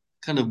let me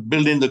kind of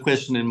build in the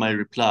question in my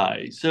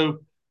reply. So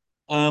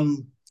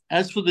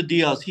as for the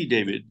DRC,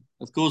 David,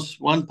 of course,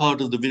 one part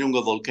of the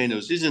Virunga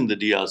volcanoes is in the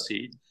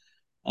DRC.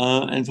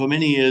 And for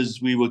many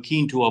years, we were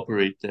keen to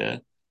operate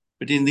there.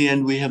 But in the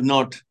end, we have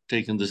not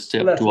taken the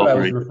step Well, that's to what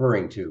operate. I was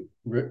referring to,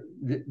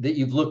 that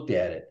you've looked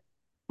at it.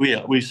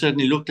 We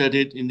certainly looked at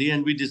it. In the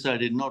end, we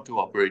decided not to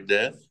operate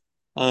there.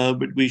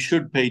 But we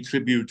should pay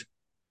tribute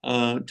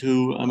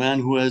to a man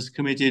who has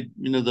committed,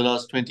 the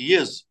last 20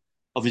 years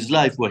of his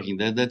life working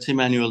there. That's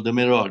Emmanuel de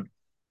Merode,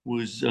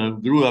 who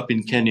grew up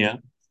in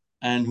Kenya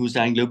and who's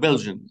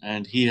Anglo-Belgian.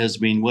 And he has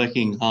been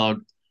working hard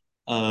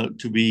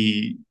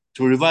to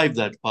revive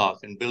that park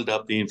and build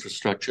up the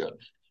infrastructure.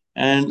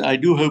 And I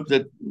do hope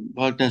that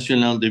Parc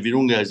National de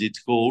Virunga, as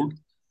it's called,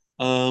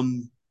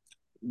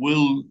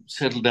 will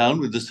settle down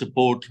with the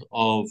support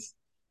of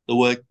the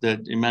work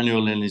that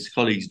Emmanuel and his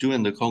colleagues do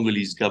and the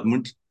Congolese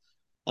government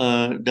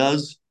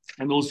does,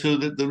 and also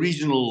that the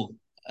regional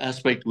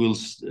aspect will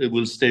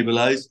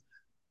stabilize,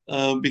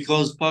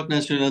 because Parc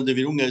National de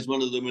Virunga is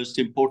one of the most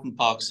important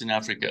parks in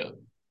Africa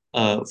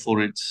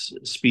for its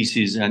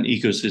species and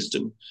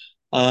ecosystem.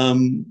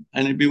 And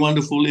it'd be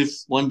wonderful if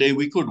one day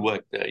we could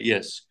work there,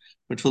 yes.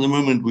 But for the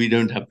moment, we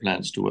don't have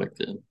plans to work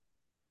there.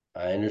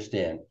 I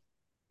understand.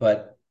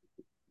 But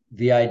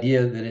the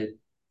idea that it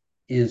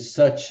is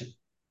such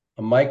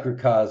a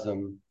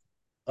microcosm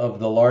of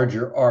the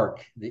larger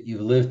arc that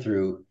you've lived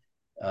through,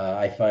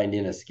 I find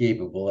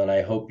inescapable. And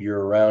I hope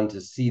you're around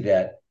to see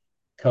that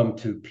come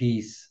to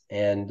peace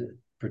and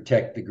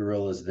protect the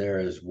gorillas there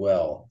as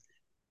well.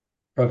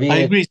 Praveen, I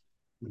agree.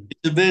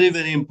 It's a very,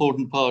 very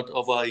important part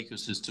of our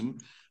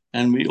ecosystem.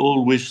 And we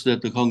all wish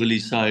that the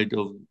Congolese side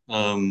of,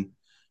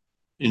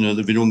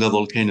 the Virunga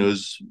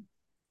volcanoes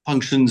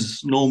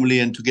functions normally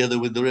and together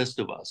with the rest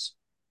of us.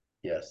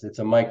 Yes, it's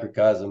a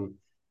microcosm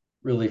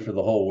really for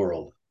the whole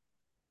world.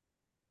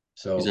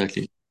 So,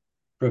 exactly.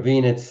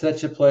 Praveen, it's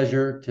such a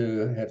pleasure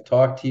to have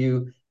talked to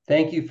you.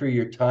 Thank you for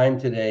your time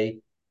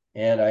today.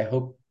 And I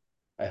hope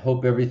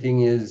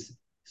everything is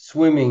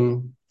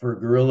swimming for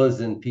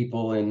gorillas and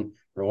people in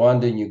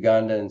Rwanda and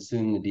Uganda and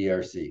soon the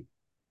DRC.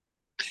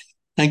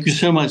 Thank you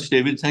so much,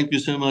 David. Thank you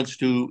so much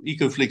to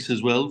EcoFlix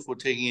as well for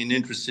taking an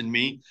interest in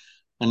me.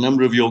 A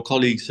number of your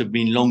colleagues have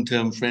been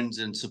long-term friends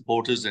and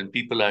supporters and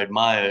people I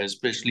admire,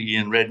 especially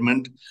Ian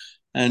Redmond.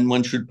 And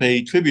one should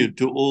pay tribute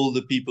to all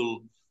the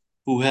people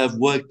who have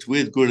worked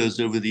with gorillas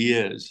over the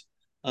years.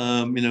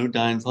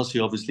 Diane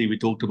Fossey, obviously, we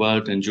talked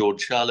about, and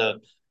George Schaller,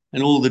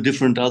 and all the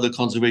different other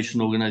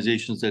conservation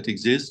organizations that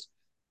exist.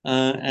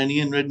 And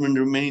Ian Redmond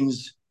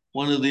remains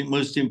one of the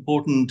most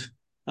important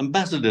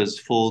ambassadors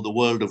for the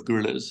world of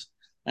gorillas.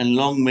 And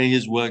long may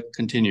his work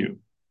continue.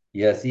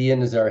 Yes,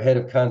 Ian is our head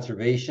of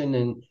conservation.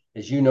 And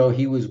as you know,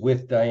 he was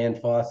with Diane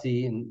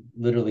Fossey and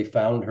literally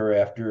found her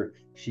after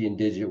she and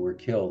Digit were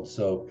killed.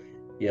 So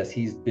yes,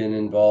 he's been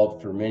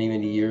involved for many,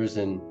 many years.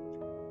 And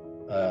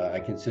I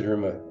consider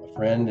him a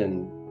friend.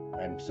 And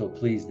I'm so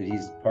pleased that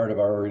he's part of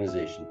our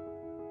organization.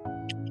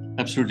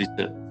 Absolutely,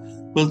 sir.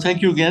 Well,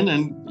 thank you again.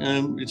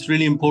 And it's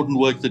really important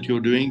work that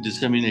you're doing,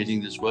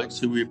 disseminating this work.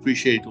 So we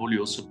appreciate all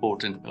your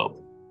support and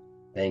help.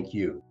 Thank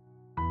you.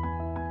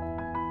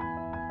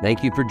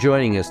 Thank you for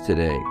joining us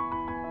today.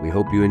 We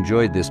hope you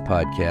enjoyed this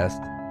podcast.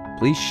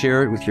 Please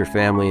share it with your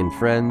family and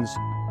friends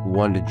who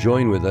want to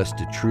join with us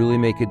to truly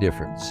make a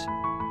difference.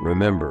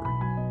 Remember,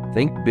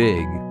 think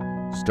big,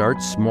 start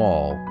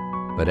small,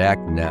 but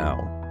act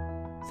now.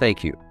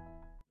 Thank you.